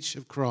image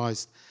of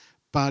Christ,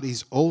 but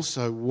he's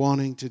also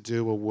wanting to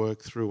do a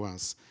work through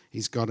us.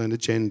 He's got an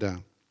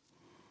agenda.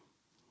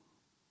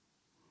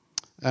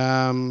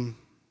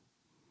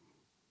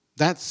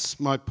 That's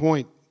my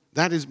point.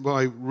 That is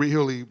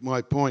really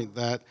my point,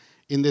 that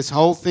in this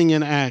whole thing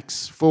in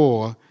Acts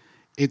 4,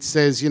 it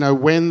says,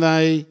 when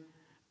they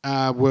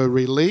were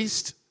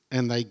released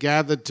and they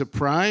gathered to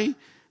pray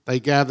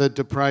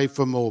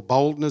for more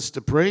boldness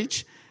to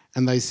preach.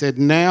 And they said,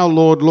 "Now,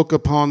 Lord, look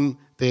upon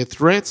their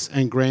threats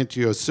and grant to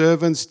your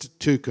servants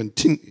to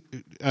continue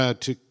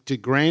to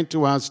grant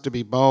to us to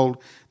be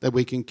bold, that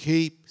we can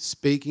keep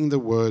speaking the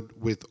word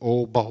with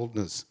all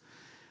boldness."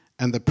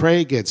 And the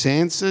prayer gets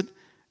answered,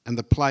 and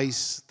the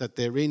place that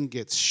they're in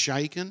gets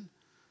shaken.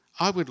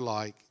 I would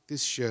like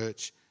this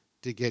church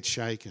to get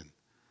shaken.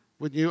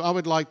 Wouldn't you? I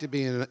would like to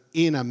be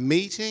in a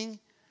meeting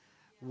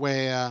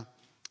where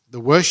the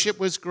worship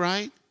was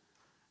great.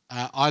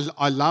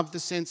 I love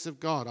the sense of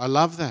God. I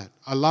love that.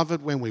 I love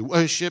it when we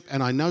worship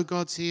and I know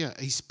God's here.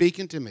 He's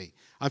speaking to me.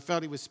 I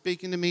felt he was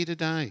speaking to me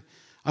today.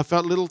 I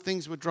felt little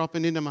things were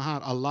dropping into my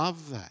heart. I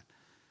love that.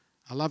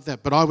 I love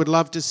that. But I would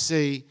love to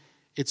see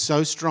it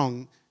so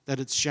strong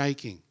that it's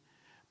shaking.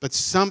 But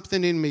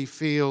something in me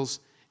feels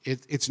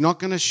it's not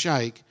going to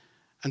shake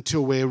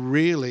until we're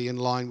really in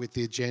line with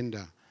the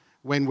agenda.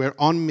 When we're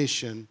on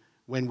mission,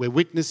 when we're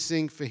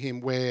witnessing for him,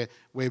 where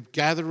we're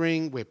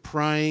gathering, we're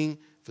praying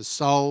for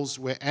souls,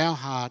 where our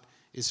heart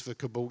is for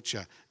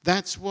Caboolture.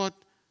 That's what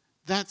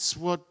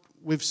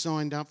we've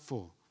signed up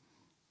for.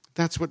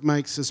 That's what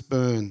makes us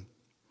burn.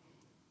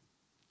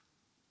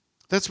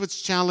 That's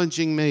what's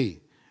challenging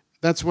me.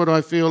 That's what I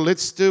feel.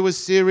 Let's do a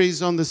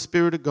series on the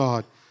Spirit of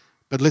God,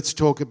 but let's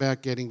talk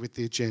about getting with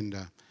the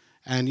agenda.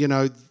 And,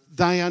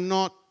 they are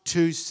not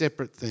two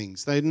separate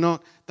things. They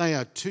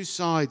are two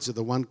sides of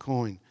the one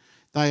coin.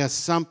 They are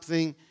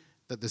something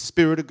that the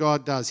Spirit of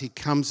God does. He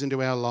comes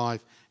into our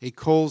life. He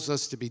calls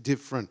us to be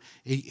different.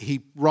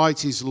 He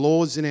writes his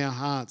laws in our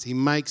hearts. He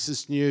makes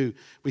us new.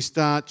 We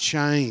start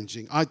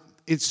changing.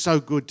 It's so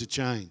good to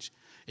change.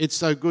 It's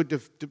so good to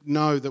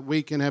know that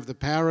we can have the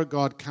power of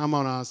God come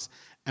on us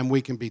and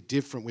we can be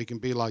different. We can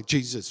be like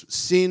Jesus.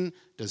 Sin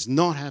does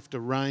not have to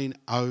reign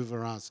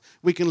over us.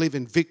 We can live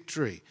in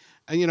victory.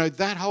 And,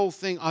 that whole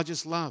thing I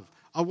just love.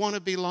 I want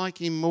to be like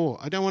him more.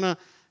 I don't want to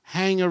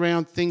hang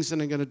around things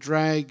that are going to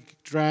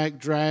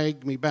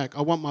drag me back.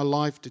 I want my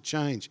life to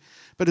change.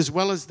 But as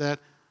well as that,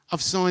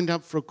 I've signed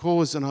up for a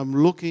cause and I'm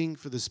looking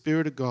for the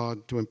Spirit of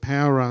God to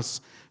empower us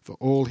for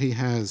all he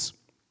has.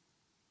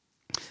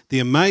 The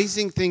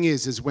amazing thing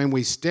is when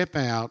we step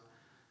out,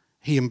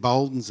 he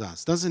emboldens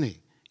us, doesn't he?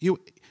 You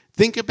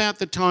think about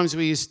the times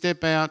where you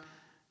step out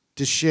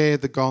to share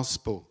the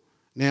gospel.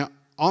 Now,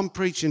 I'm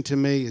preaching to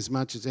me as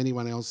much as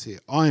anyone else here.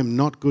 I am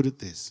not good at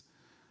this.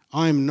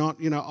 I am not,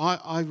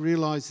 I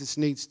realise this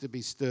needs to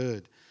be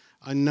stirred.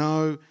 I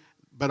know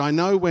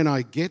when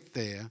I get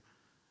there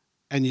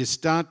and you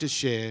start to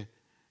share,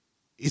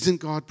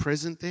 isn't God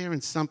present there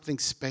in something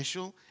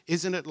special?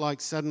 Isn't it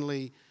like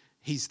suddenly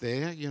he's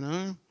there,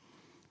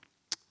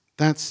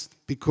 That's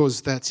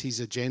because that's his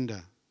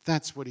agenda.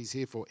 That's what he's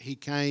here for. He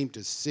came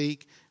to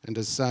seek and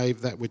to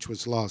save that which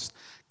was lost.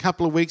 A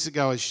couple of weeks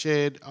ago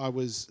I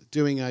was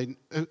doing a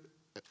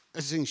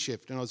sing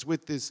shift and I was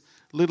with this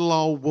little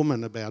old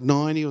woman about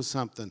 90 or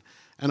something,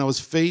 and I was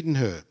feeding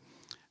her.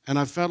 And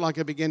I felt like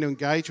I began to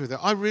engage with her.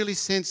 I really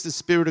sensed the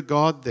Spirit of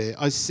God there.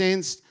 I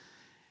sensed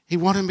he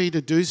wanted me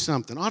to do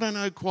something. I don't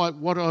know quite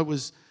what I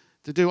was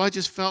to do. I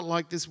just felt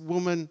like this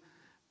woman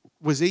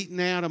was eaten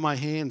out of my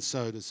hand,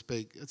 so to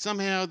speak.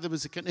 Somehow there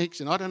was a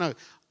connection. I don't know.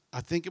 I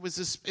think it was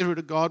the Spirit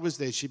of God was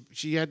there.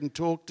 She hadn't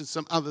talked to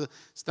some other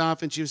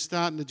staff and she was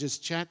starting to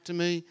just chat to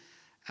me.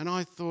 And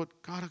I thought,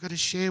 God, I've got to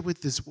share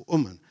with this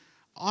woman.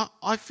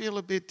 I feel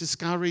a bit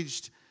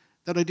discouraged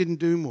that I didn't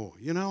do more.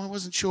 I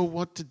wasn't sure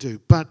what to do.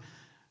 But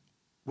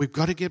we've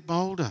got to get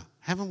bolder,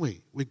 haven't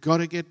we? We've got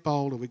to get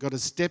bolder. We've got to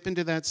step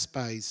into that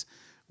space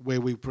where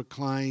we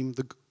proclaim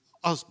the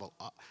gospel.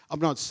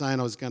 I'm not saying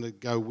I was going to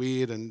go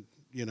weird and,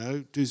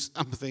 do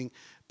something,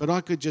 but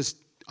I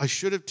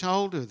should have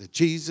told her that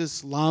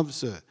Jesus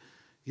loves her.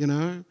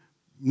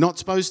 Not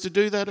supposed to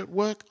do that at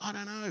work? I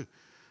don't know.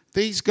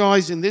 These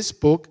guys in this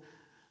book,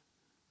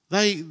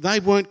 they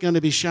weren't going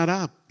to be shut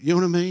up. You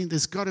know what I mean?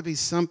 There's got to be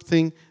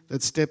something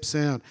that steps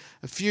out.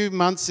 A few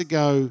months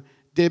ago,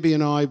 Debbie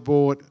and I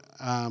bought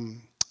a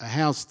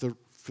house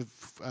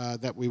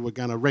that we were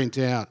going to rent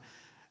out.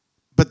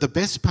 But the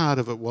best part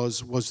of it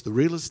was the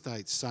real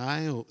estate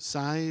salesman.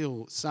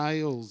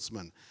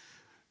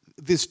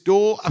 This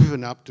door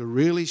opened up to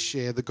really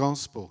share the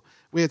gospel.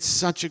 We had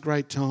such a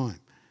great time.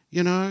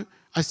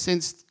 I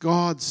sensed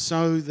God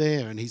so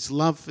there and his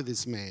love for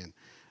this man.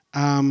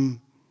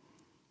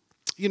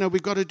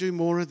 We've got to do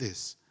more of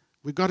this.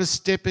 We've got to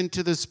step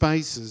into the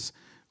spaces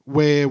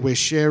where we're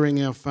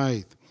sharing our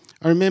faith.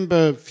 I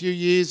remember a few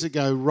years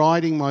ago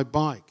riding my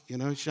bike.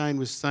 Shane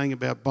was saying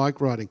about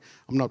bike riding.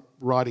 I'm not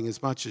riding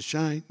as much as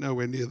Shane,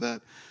 nowhere near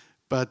that,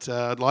 but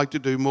I'd like to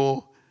do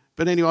more.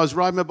 But anyway, I was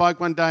riding my bike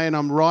one day and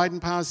I'm riding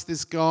past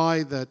this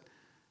guy that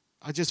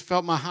I just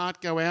felt my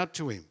heart go out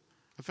to him.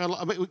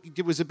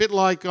 It was a bit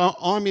like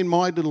I'm in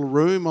my little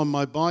room on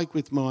my bike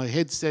with my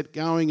headset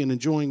going and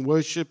enjoying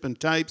worship and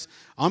tapes.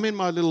 I'm in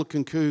my little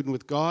cocoon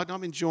with God.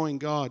 I'm enjoying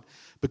God.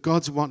 But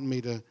God's wanting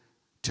me to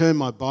turn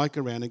my bike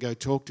around and go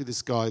talk to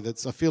this guy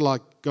I feel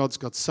like God's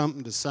got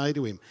something to say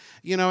to him.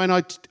 And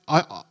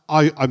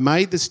I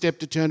made the step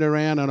to turn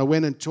around and I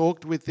went and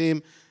talked with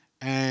him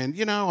and,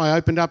 I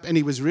opened up and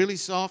he was really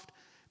soft.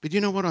 But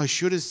you know what? I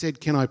should have said,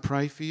 can I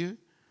pray for you?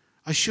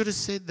 I should have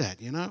said that,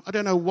 I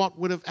don't know what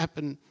would have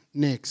happened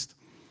next.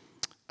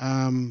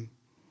 When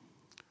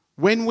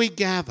we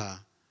gather,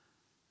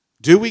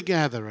 do we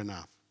gather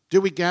enough?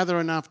 Do we gather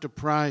enough to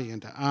pray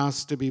and to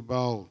ask to be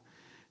bold?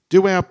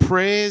 Do our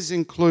prayers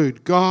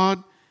include,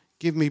 God,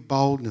 give me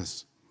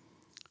boldness.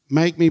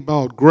 Make me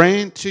bold.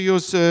 Grant to your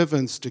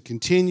servants to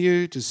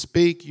continue to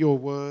speak your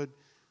word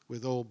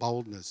with all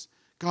boldness.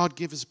 God,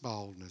 give us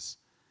boldness.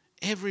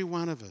 Every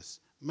one of us,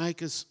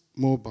 make us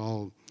more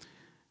bold.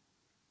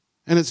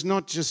 And it's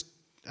not just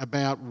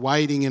about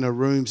waiting in a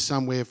room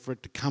somewhere for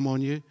it to come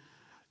on you.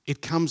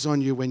 It comes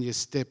on you when you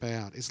step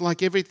out. It's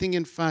like everything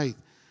in faith.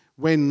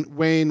 When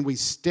we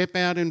step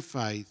out in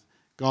faith,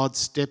 God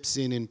steps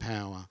in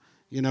power.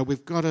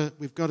 We've got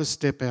to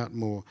step out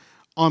more.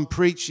 I'm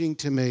preaching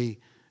to me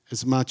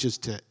as much as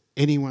to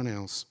anyone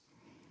else.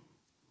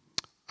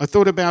 I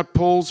thought about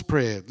Paul's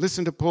prayer.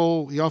 Listen to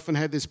Paul. He often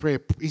had this prayer.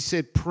 He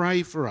said,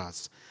 pray for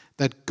us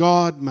that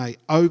God may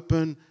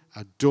open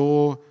a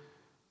door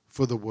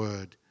for the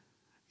word.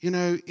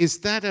 Is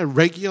that a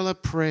regular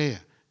prayer?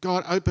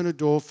 God, open a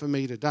door for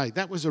me today.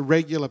 That was a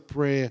regular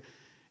prayer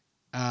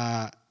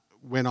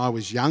when I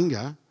was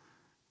younger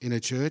in a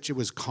church. It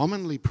was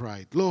commonly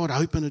prayed. Lord,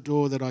 open a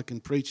door that I can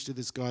preach to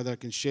this guy, that I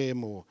can share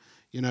more.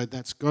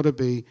 That's got to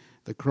be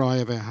the cry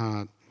of our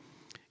heart.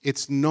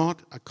 It's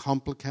not a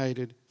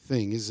complicated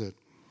thing, is it?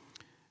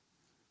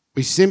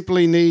 We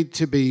simply need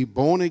to be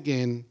born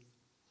again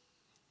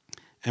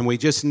and we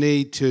just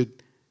need to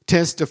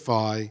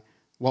testify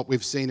what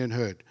we've seen and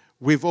heard.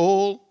 We've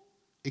all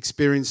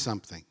experienced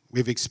something.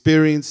 We've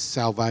experienced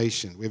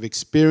salvation. We've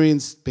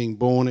experienced being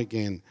born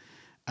again.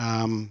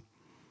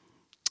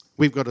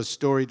 We've got a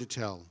story to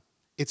tell.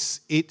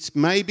 It's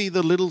maybe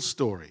the little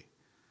story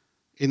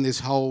in this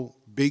whole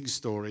big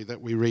story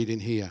that we read in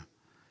here.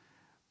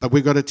 But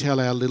we've got to tell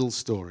our little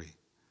story.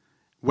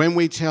 When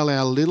we tell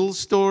our little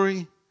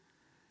story,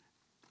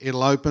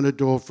 it'll open a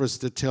door for us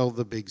to tell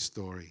the big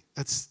story.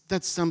 That's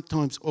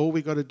sometimes all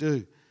we've got to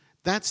do.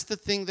 That's the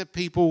thing that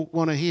people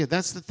want to hear.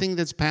 That's the thing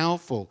that's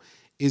powerful,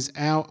 is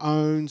our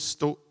own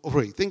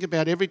story. Think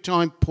about every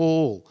time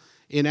Paul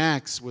in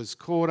Acts was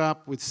caught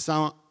up with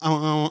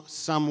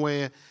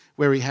somewhere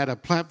where he had a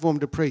platform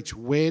to preach.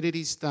 Where did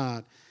he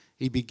start?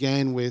 He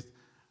began with,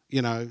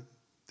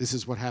 this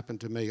is what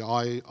happened to me.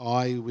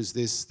 I was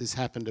this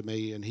happened to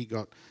me, and he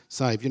got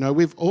saved.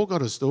 We've all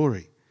got a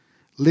story.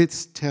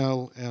 Let's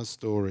tell our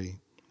story.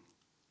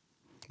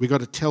 We've got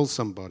to tell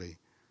somebody.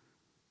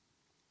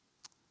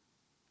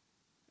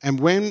 And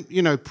when,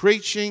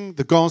 preaching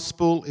the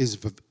gospel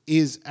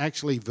is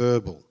actually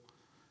verbal.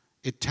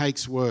 It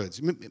takes words.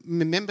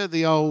 Remember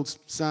the old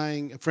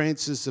saying,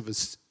 Francis of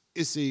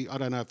Assisi, I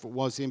don't know if it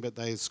was him, but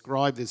they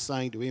ascribed this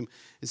saying to him.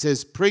 It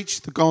says, preach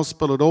the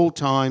gospel at all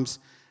times,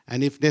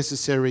 and if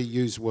necessary,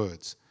 use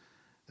words.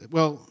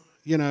 Well,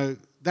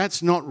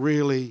 that's not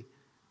really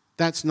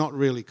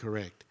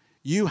correct.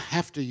 You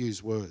have to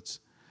use words.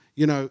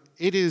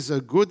 It is a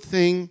good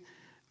thing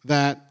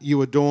that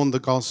you adorn the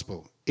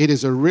gospel. It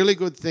is a really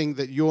good thing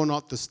that you're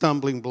not the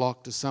stumbling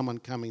block to someone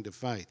coming to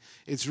faith.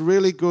 It's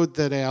really good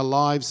that our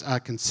lives are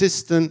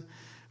consistent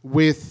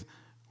with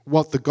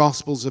what the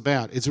gospel's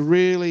about. It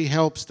really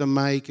helps to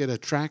make it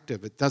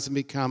attractive. It doesn't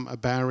become a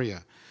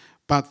barrier.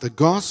 But the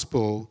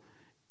gospel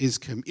is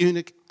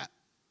communicated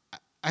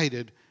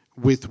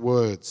with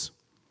words.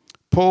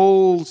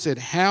 Paul said,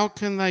 how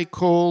can they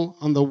call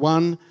on the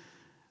one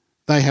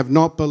they have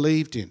not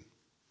believed in?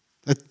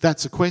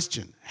 That's a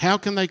question. How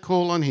can they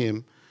call on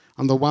him,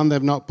 on the one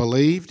they've not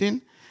believed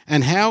in?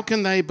 And how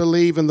can they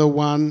believe in the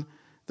one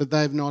that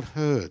they've not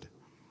heard?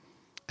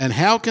 And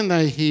how can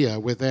they hear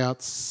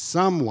without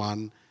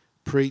someone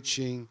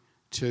preaching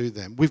to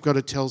them? We've got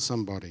to tell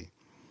somebody.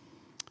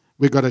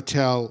 We've got to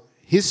tell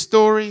his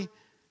story.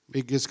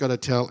 We've just got to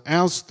tell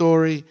our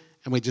story,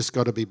 and we just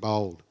got to be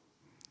bold.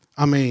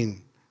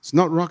 It's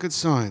not rocket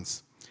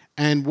science.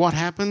 And what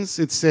happens?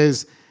 It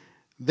says,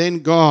 then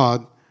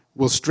God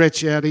will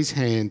stretch out his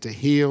hand to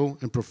heal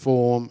and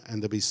perform,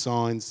 and there'll be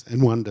signs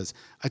and wonders.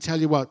 I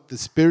tell you what, the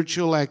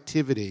spiritual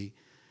activity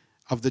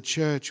of the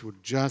church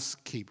would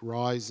just keep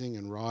rising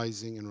and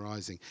rising and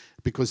rising,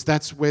 because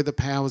that's where the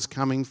power's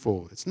coming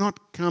for. It's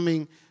not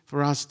coming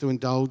for us to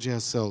indulge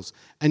ourselves.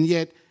 And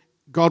yet,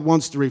 God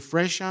wants to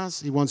refresh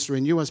us, he wants to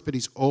renew us, but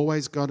he's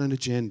always got an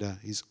agenda.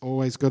 He's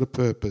always got a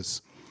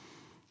purpose.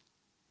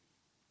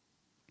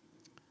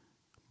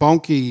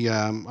 Bonnke,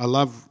 I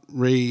love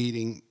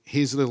reading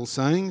his little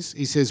sayings.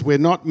 He says, we're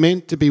not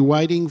meant to be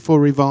waiting for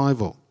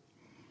revival.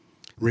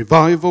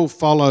 Revival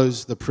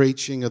follows the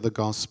preaching of the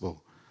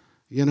gospel.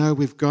 You know,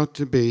 we've got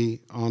to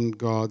be on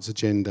God's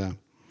agenda.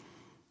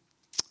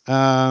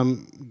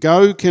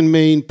 Go can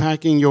mean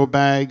packing your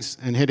bags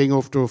and heading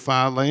off to a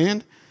far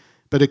land,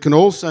 but it can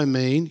also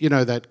mean, you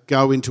know, that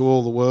go into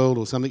all the world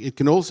or something. It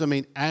can also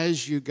mean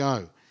as you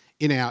go.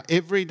 In our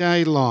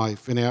everyday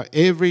life, in our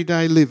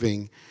everyday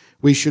living,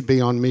 we should be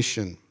on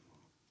mission.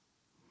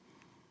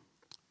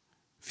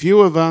 Few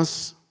of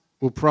us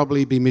will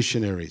probably be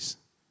missionaries.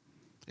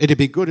 It'd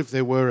be good if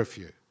there were a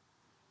few.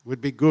 It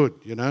would be good,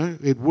 you know.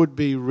 It would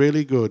be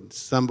really good.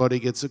 Somebody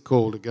gets a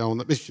call to go on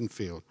the mission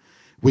field.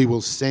 We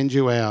will send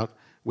you out.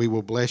 We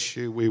will bless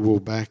you. We will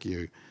back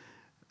you.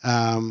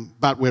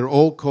 But we're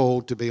all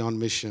called to be on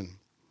mission.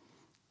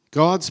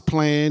 God's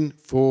plan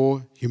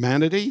for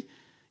humanity,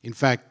 in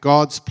fact,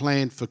 God's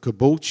plan for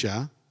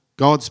Caboolture,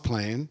 God's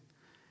plan,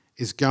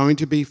 is going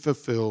to be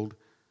fulfilled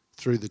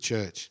through the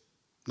church.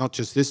 Not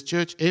just this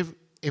church,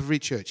 every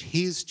church,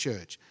 his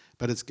church.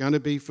 But it's going to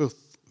be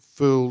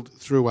fulfilled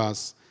through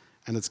us,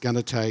 and it's going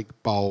to take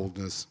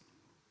boldness.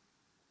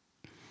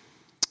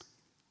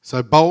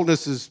 So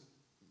boldness is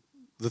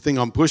the thing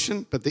I'm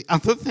pushing, but the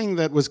other thing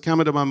that was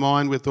coming to my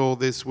mind with all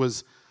this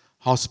was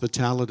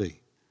hospitality.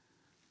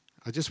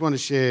 I just want to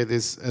share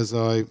this as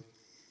I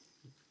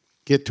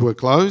get to a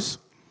close.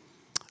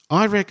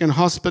 I reckon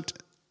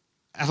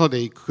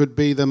hospitality could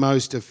be the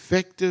most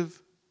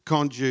effective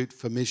conduit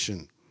for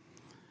mission.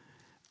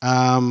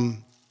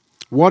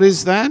 What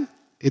is that?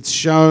 It's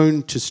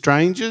shown to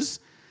strangers,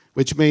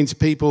 which means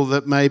people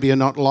that maybe are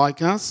not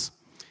like us.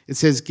 It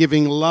says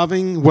giving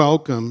loving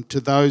welcome to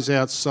those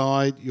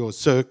outside your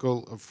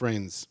circle of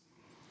friends.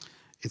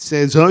 It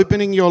says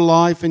opening your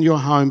life and your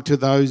home to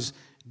those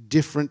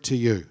different to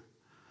you.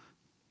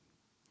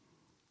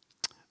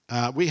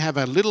 We have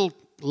a little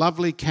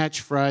lovely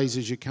catchphrase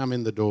as you come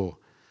in the door.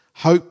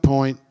 Hope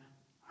Point,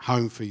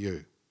 home for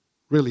you.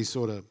 Really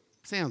sort of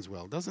sounds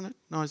well, doesn't it?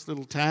 Nice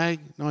little tag,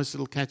 nice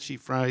little catchy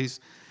phrase.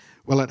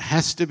 Well, it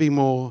has to be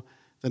more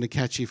than a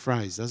catchy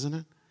phrase, doesn't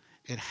it?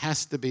 That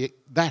has to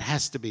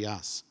be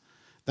us.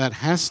 That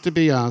has to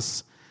be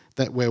us,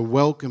 that we're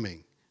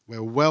welcoming.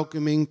 We're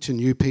welcoming to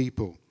new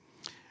people.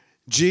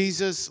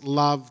 Jesus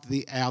loved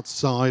the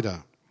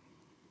outsider.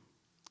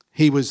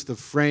 He was the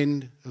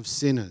friend of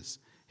sinners.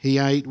 He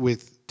ate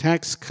with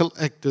tax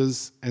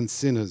collectors and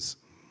sinners.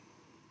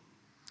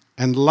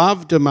 And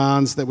love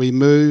demands that we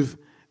move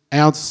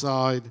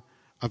outside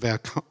of our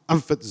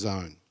comfort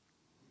zone.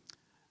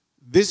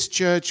 This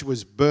church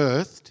was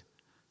birthed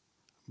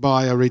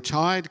by a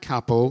retired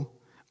couple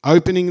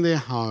opening their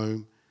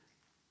home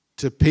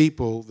to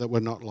people that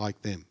were not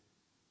like them.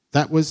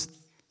 That was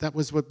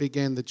what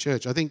began the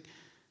church. I think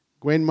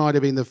Gwen might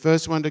have been the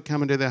first one to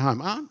come into their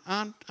home.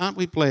 Aren't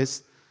we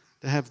blessed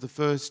to have the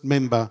first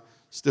member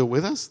still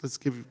with us? Let's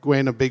give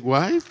Gwen a big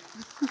wave.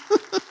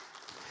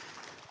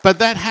 But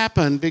that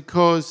happened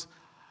because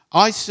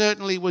I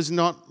certainly was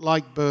not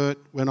like Bert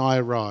when I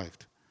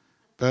arrived.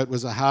 Bert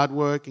was a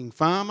hard-working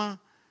farmer,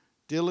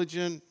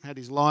 diligent, had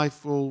his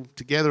life all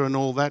together in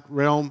all that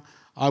realm.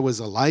 I was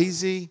a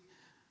lazy,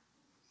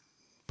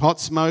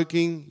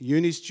 pot-smoking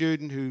uni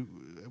student who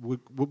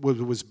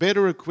was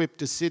better equipped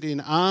to sit in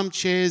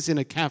armchairs in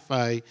a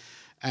cafe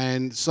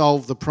and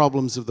solve the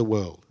problems of the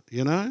world,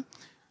 you know.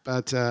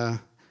 But and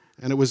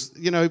it was,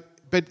 you know,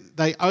 but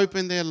they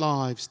opened their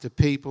lives to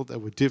people that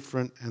were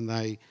different, and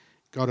they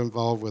got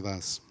involved with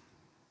us.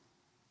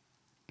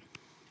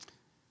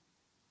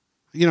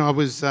 You know, I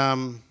was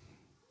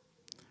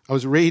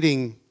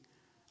reading.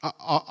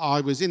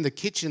 I was in the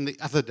kitchen the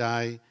other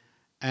day,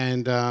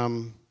 and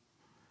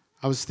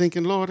I was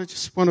thinking, Lord, I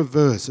just want a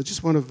verse. I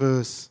just want a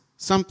verse.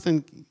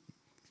 Something.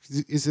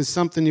 Is there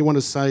something you want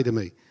to say to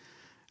me?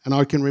 And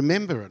I can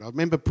remember it. I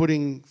remember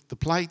putting the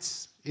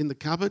plates in the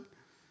cupboard,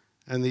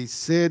 and he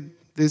said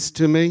this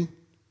to me.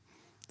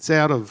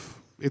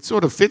 It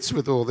sort of fits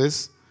with all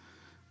this.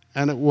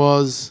 And it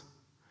was,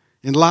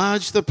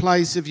 enlarge the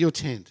place of your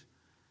tent,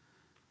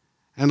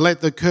 and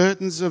let the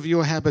curtains of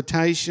your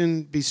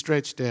habitation be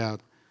stretched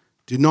out.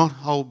 Do not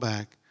hold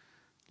back.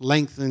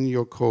 Lengthen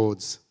your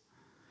cords.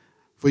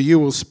 For you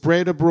will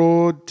spread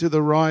abroad to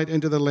the right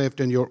and to the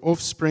left, and your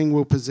offspring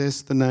will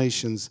possess the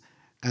nations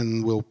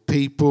and will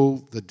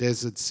people the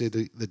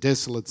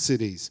desolate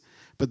cities.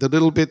 But the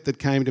little bit that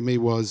came to me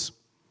was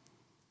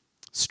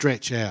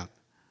stretch out.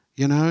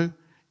 You know,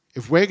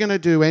 if we're going to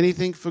do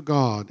anything for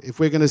God, if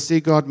we're going to see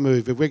God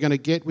move, if we're going to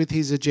get with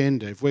his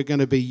agenda, if we're going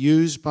to be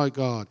used by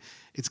God,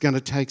 it's going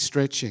to take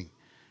stretching.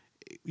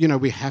 You know,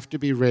 we have to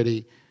be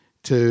ready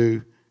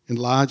to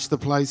enlarge the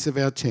place of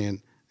our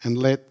tent and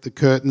let the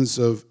curtains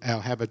of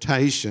our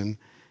habitation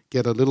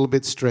get a little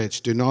bit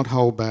stretched. Do not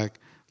hold back.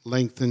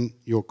 Lengthen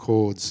your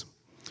cords.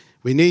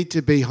 We need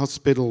to be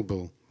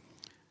hospitable.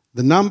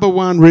 The number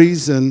one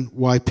reason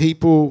why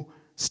people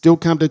still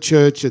come to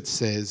church, it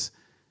says,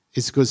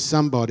 is because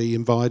somebody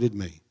invited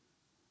me.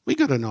 We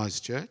got a nice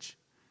church.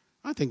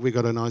 I think we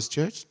got a nice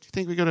church. Do you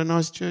think we got a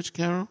nice church,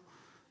 Carol?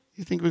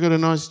 You think we got a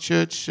nice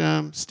church?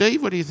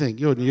 Steve, what do you think?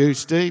 You're new,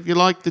 Steve. You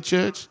like the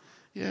church?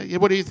 Yeah.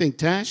 What do you think,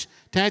 Tash?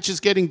 Tash is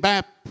getting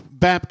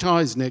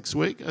baptised next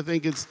week. I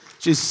think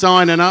she's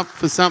signing up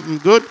for something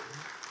good.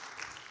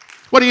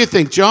 What do you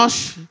think,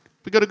 Josh?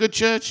 We got a good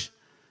church?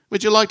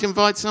 Would you like to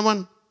invite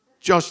someone?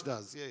 Josh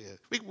does,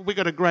 yeah. We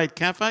got a great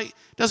cafe.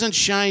 Doesn't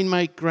Shane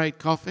make great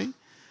coffee?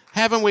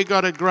 Haven't we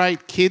got a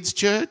great kids'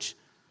 church?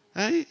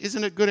 Hey,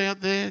 isn't it good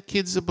out there?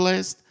 Kids are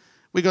blessed.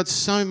 We got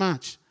so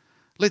much.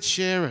 Let's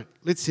share it.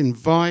 Let's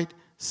invite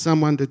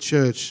someone to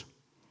church.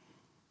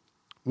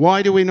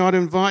 Why do we not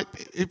invite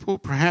people?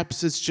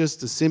 Perhaps it's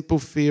just a simple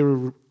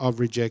fear of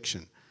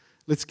rejection.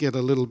 Let's get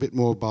a little bit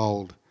more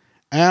bold.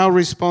 Our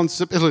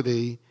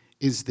responsibility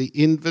is the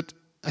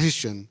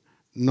invitation,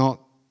 not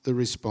the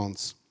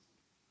response.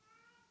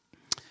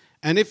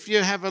 And if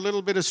you have a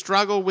little bit of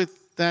struggle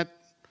with that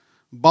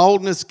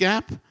boldness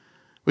gap,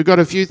 we've got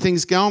a few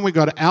things going. We've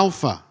got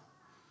Alpha.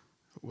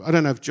 I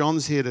don't know if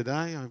John's here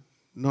today. I'm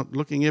not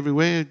looking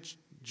everywhere.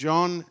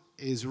 John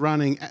is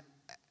running.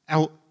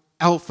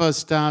 Alpha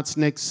starts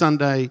next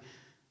Sunday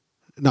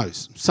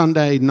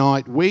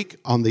night week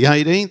on the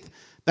 18th.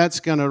 That's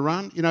going to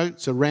run.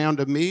 It's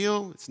around a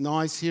meal. It's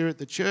nice here at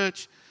the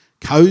church.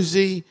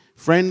 Cozy,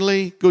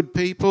 friendly, good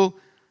people.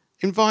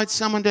 Invite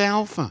someone to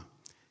Alpha.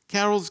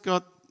 Carol's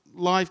got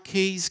Life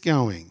Keys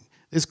going.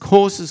 There's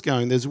courses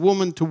going. There's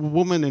woman to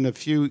woman in a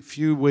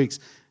few weeks.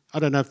 I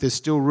don't know if there's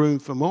still room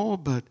for more,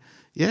 but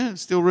yeah,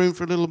 still room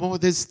for a little more.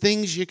 There's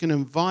things you can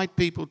invite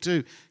people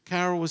to.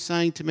 Carol was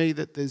saying to me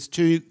that there's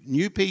 2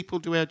 new people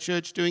to our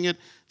church doing it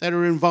that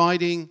are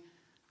inviting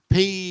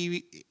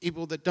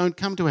people that don't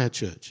come to our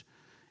church.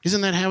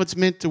 Isn't that how it's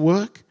meant to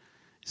work?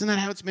 Isn't that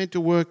how it's meant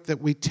to work, that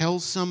we tell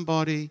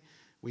somebody,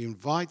 we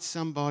invite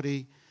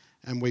somebody,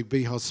 and we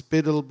be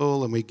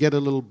hospitable and we get a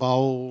little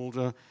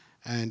bolder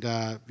and,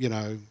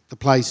 the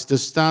place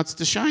just starts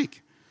to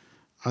shake.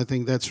 I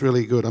think that's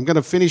really good. I'm going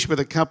to finish with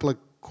a couple of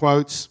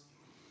quotes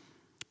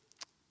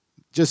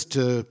just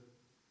to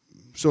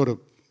sort of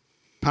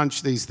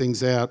punch these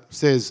things out. It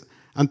says,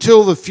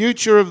 until the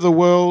future of the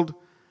world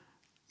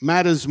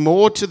matters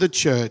more to the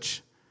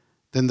church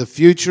than the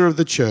future of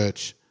the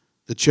church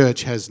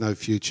has no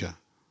future.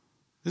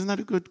 Isn't that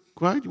a good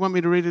quote? You want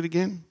me to read it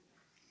again?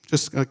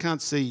 I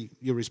can't see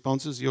your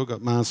responses. You've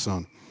got masks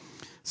on.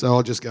 So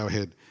I'll just go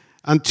ahead.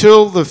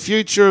 Until the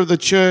future of the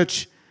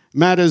church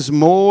matters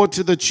more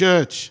to the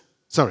church.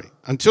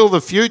 Until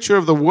the future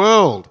of the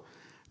world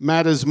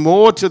matters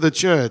more to the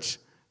church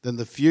than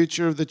the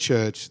future of the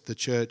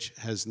church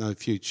has no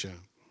future.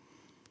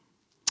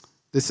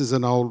 This is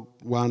an old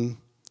one.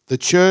 The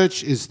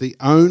church is the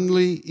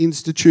only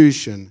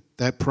institution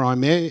that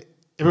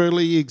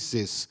primarily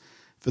exists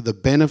for the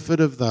benefit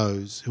of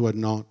those who are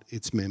not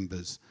its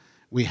members.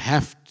 We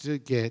have to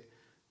get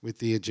with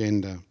the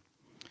agenda.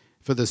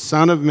 For the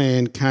Son of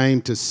Man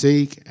came to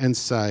seek and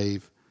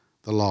save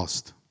the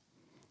lost.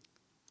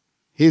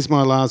 Here's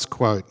my last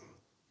quote.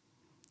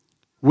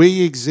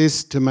 We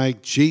exist to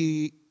make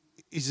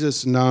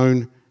Jesus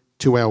known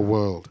to our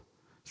world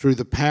through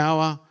the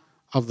power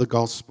of the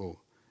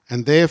gospel,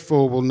 and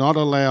therefore will not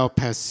allow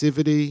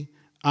passivity,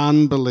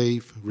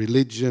 unbelief,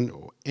 religion,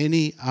 or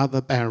any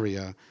other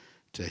barrier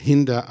to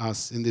hinder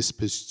us in this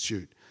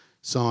pursuit.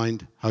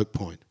 Signed, Hope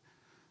Point.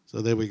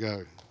 So there we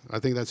go. I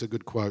think that's a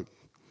good quote.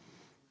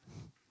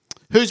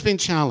 Who's been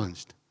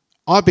challenged?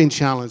 I've been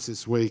challenged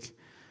this week.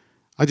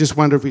 I just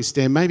wonder if we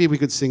stand. Maybe we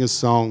could sing a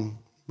song.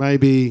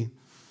 Maybe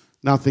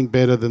nothing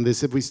better than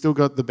this. Have we still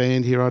got the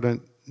band here? I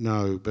don't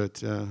know.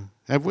 But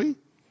have we?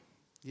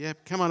 Yeah,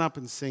 come on up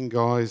and sing,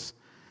 guys.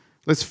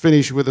 Let's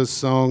finish with a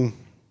song.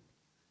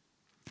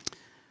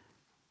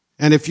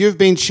 And if you've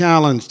been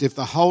challenged, if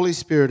the Holy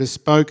Spirit has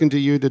spoken to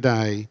you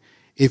today,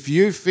 if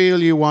you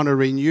feel you want to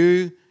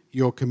renew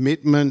your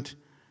commitment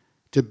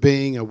to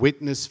being a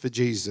witness for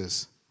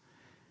Jesus,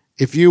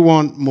 if you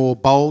want more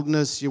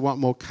boldness, you want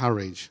more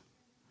courage,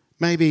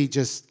 maybe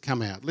just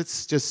come out.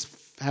 Let's just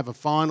have a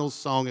final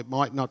song. It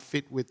might not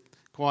fit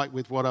quite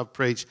with what I've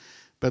preached,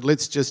 but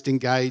let's just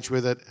engage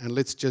with it and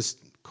let's just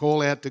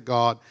call out to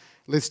God.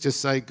 Let's just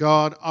say,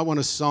 God, I want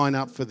to sign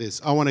up for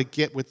this. I want to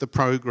get with the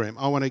program.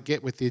 I want to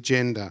get with the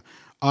agenda.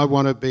 I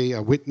want to be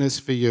a witness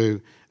for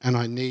you, and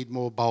I need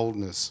more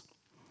boldness.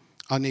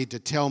 I need to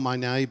tell my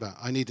neighbour.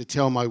 I need to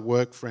tell my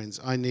work friends.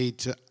 I need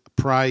to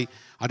pray.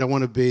 I don't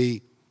want to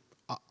be,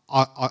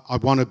 I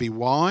want to be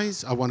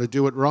wise. I want to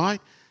do it right,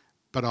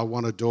 but I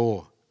want a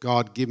door.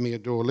 God, give me a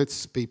door.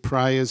 Let's be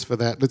prayers for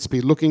that. Let's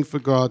be looking for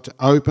God to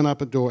open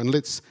up a door, and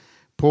let's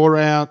pour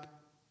out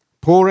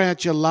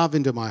your love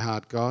into my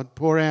heart, God.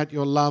 Pour out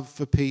your love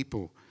for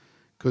people,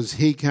 because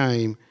he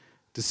came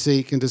to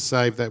seek and to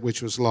save that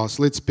which was lost.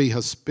 Let's be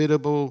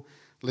hospitable.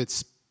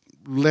 Let's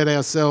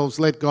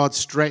let God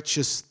stretch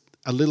us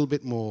a little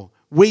bit more.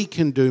 We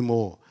can do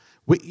more.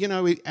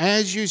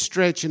 As you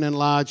stretch and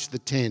enlarge the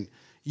tent,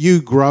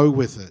 you grow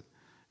with it.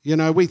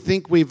 We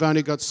think we've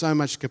only got so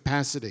much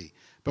capacity.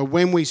 But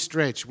when we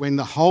stretch, when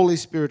the Holy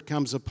Spirit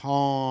comes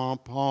upon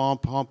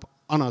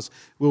us,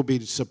 we'll be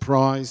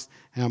surprised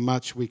how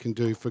much we can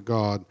do for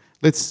God.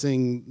 Let's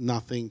sing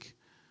Nothing.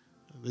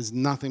 There's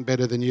nothing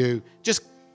better than you. Just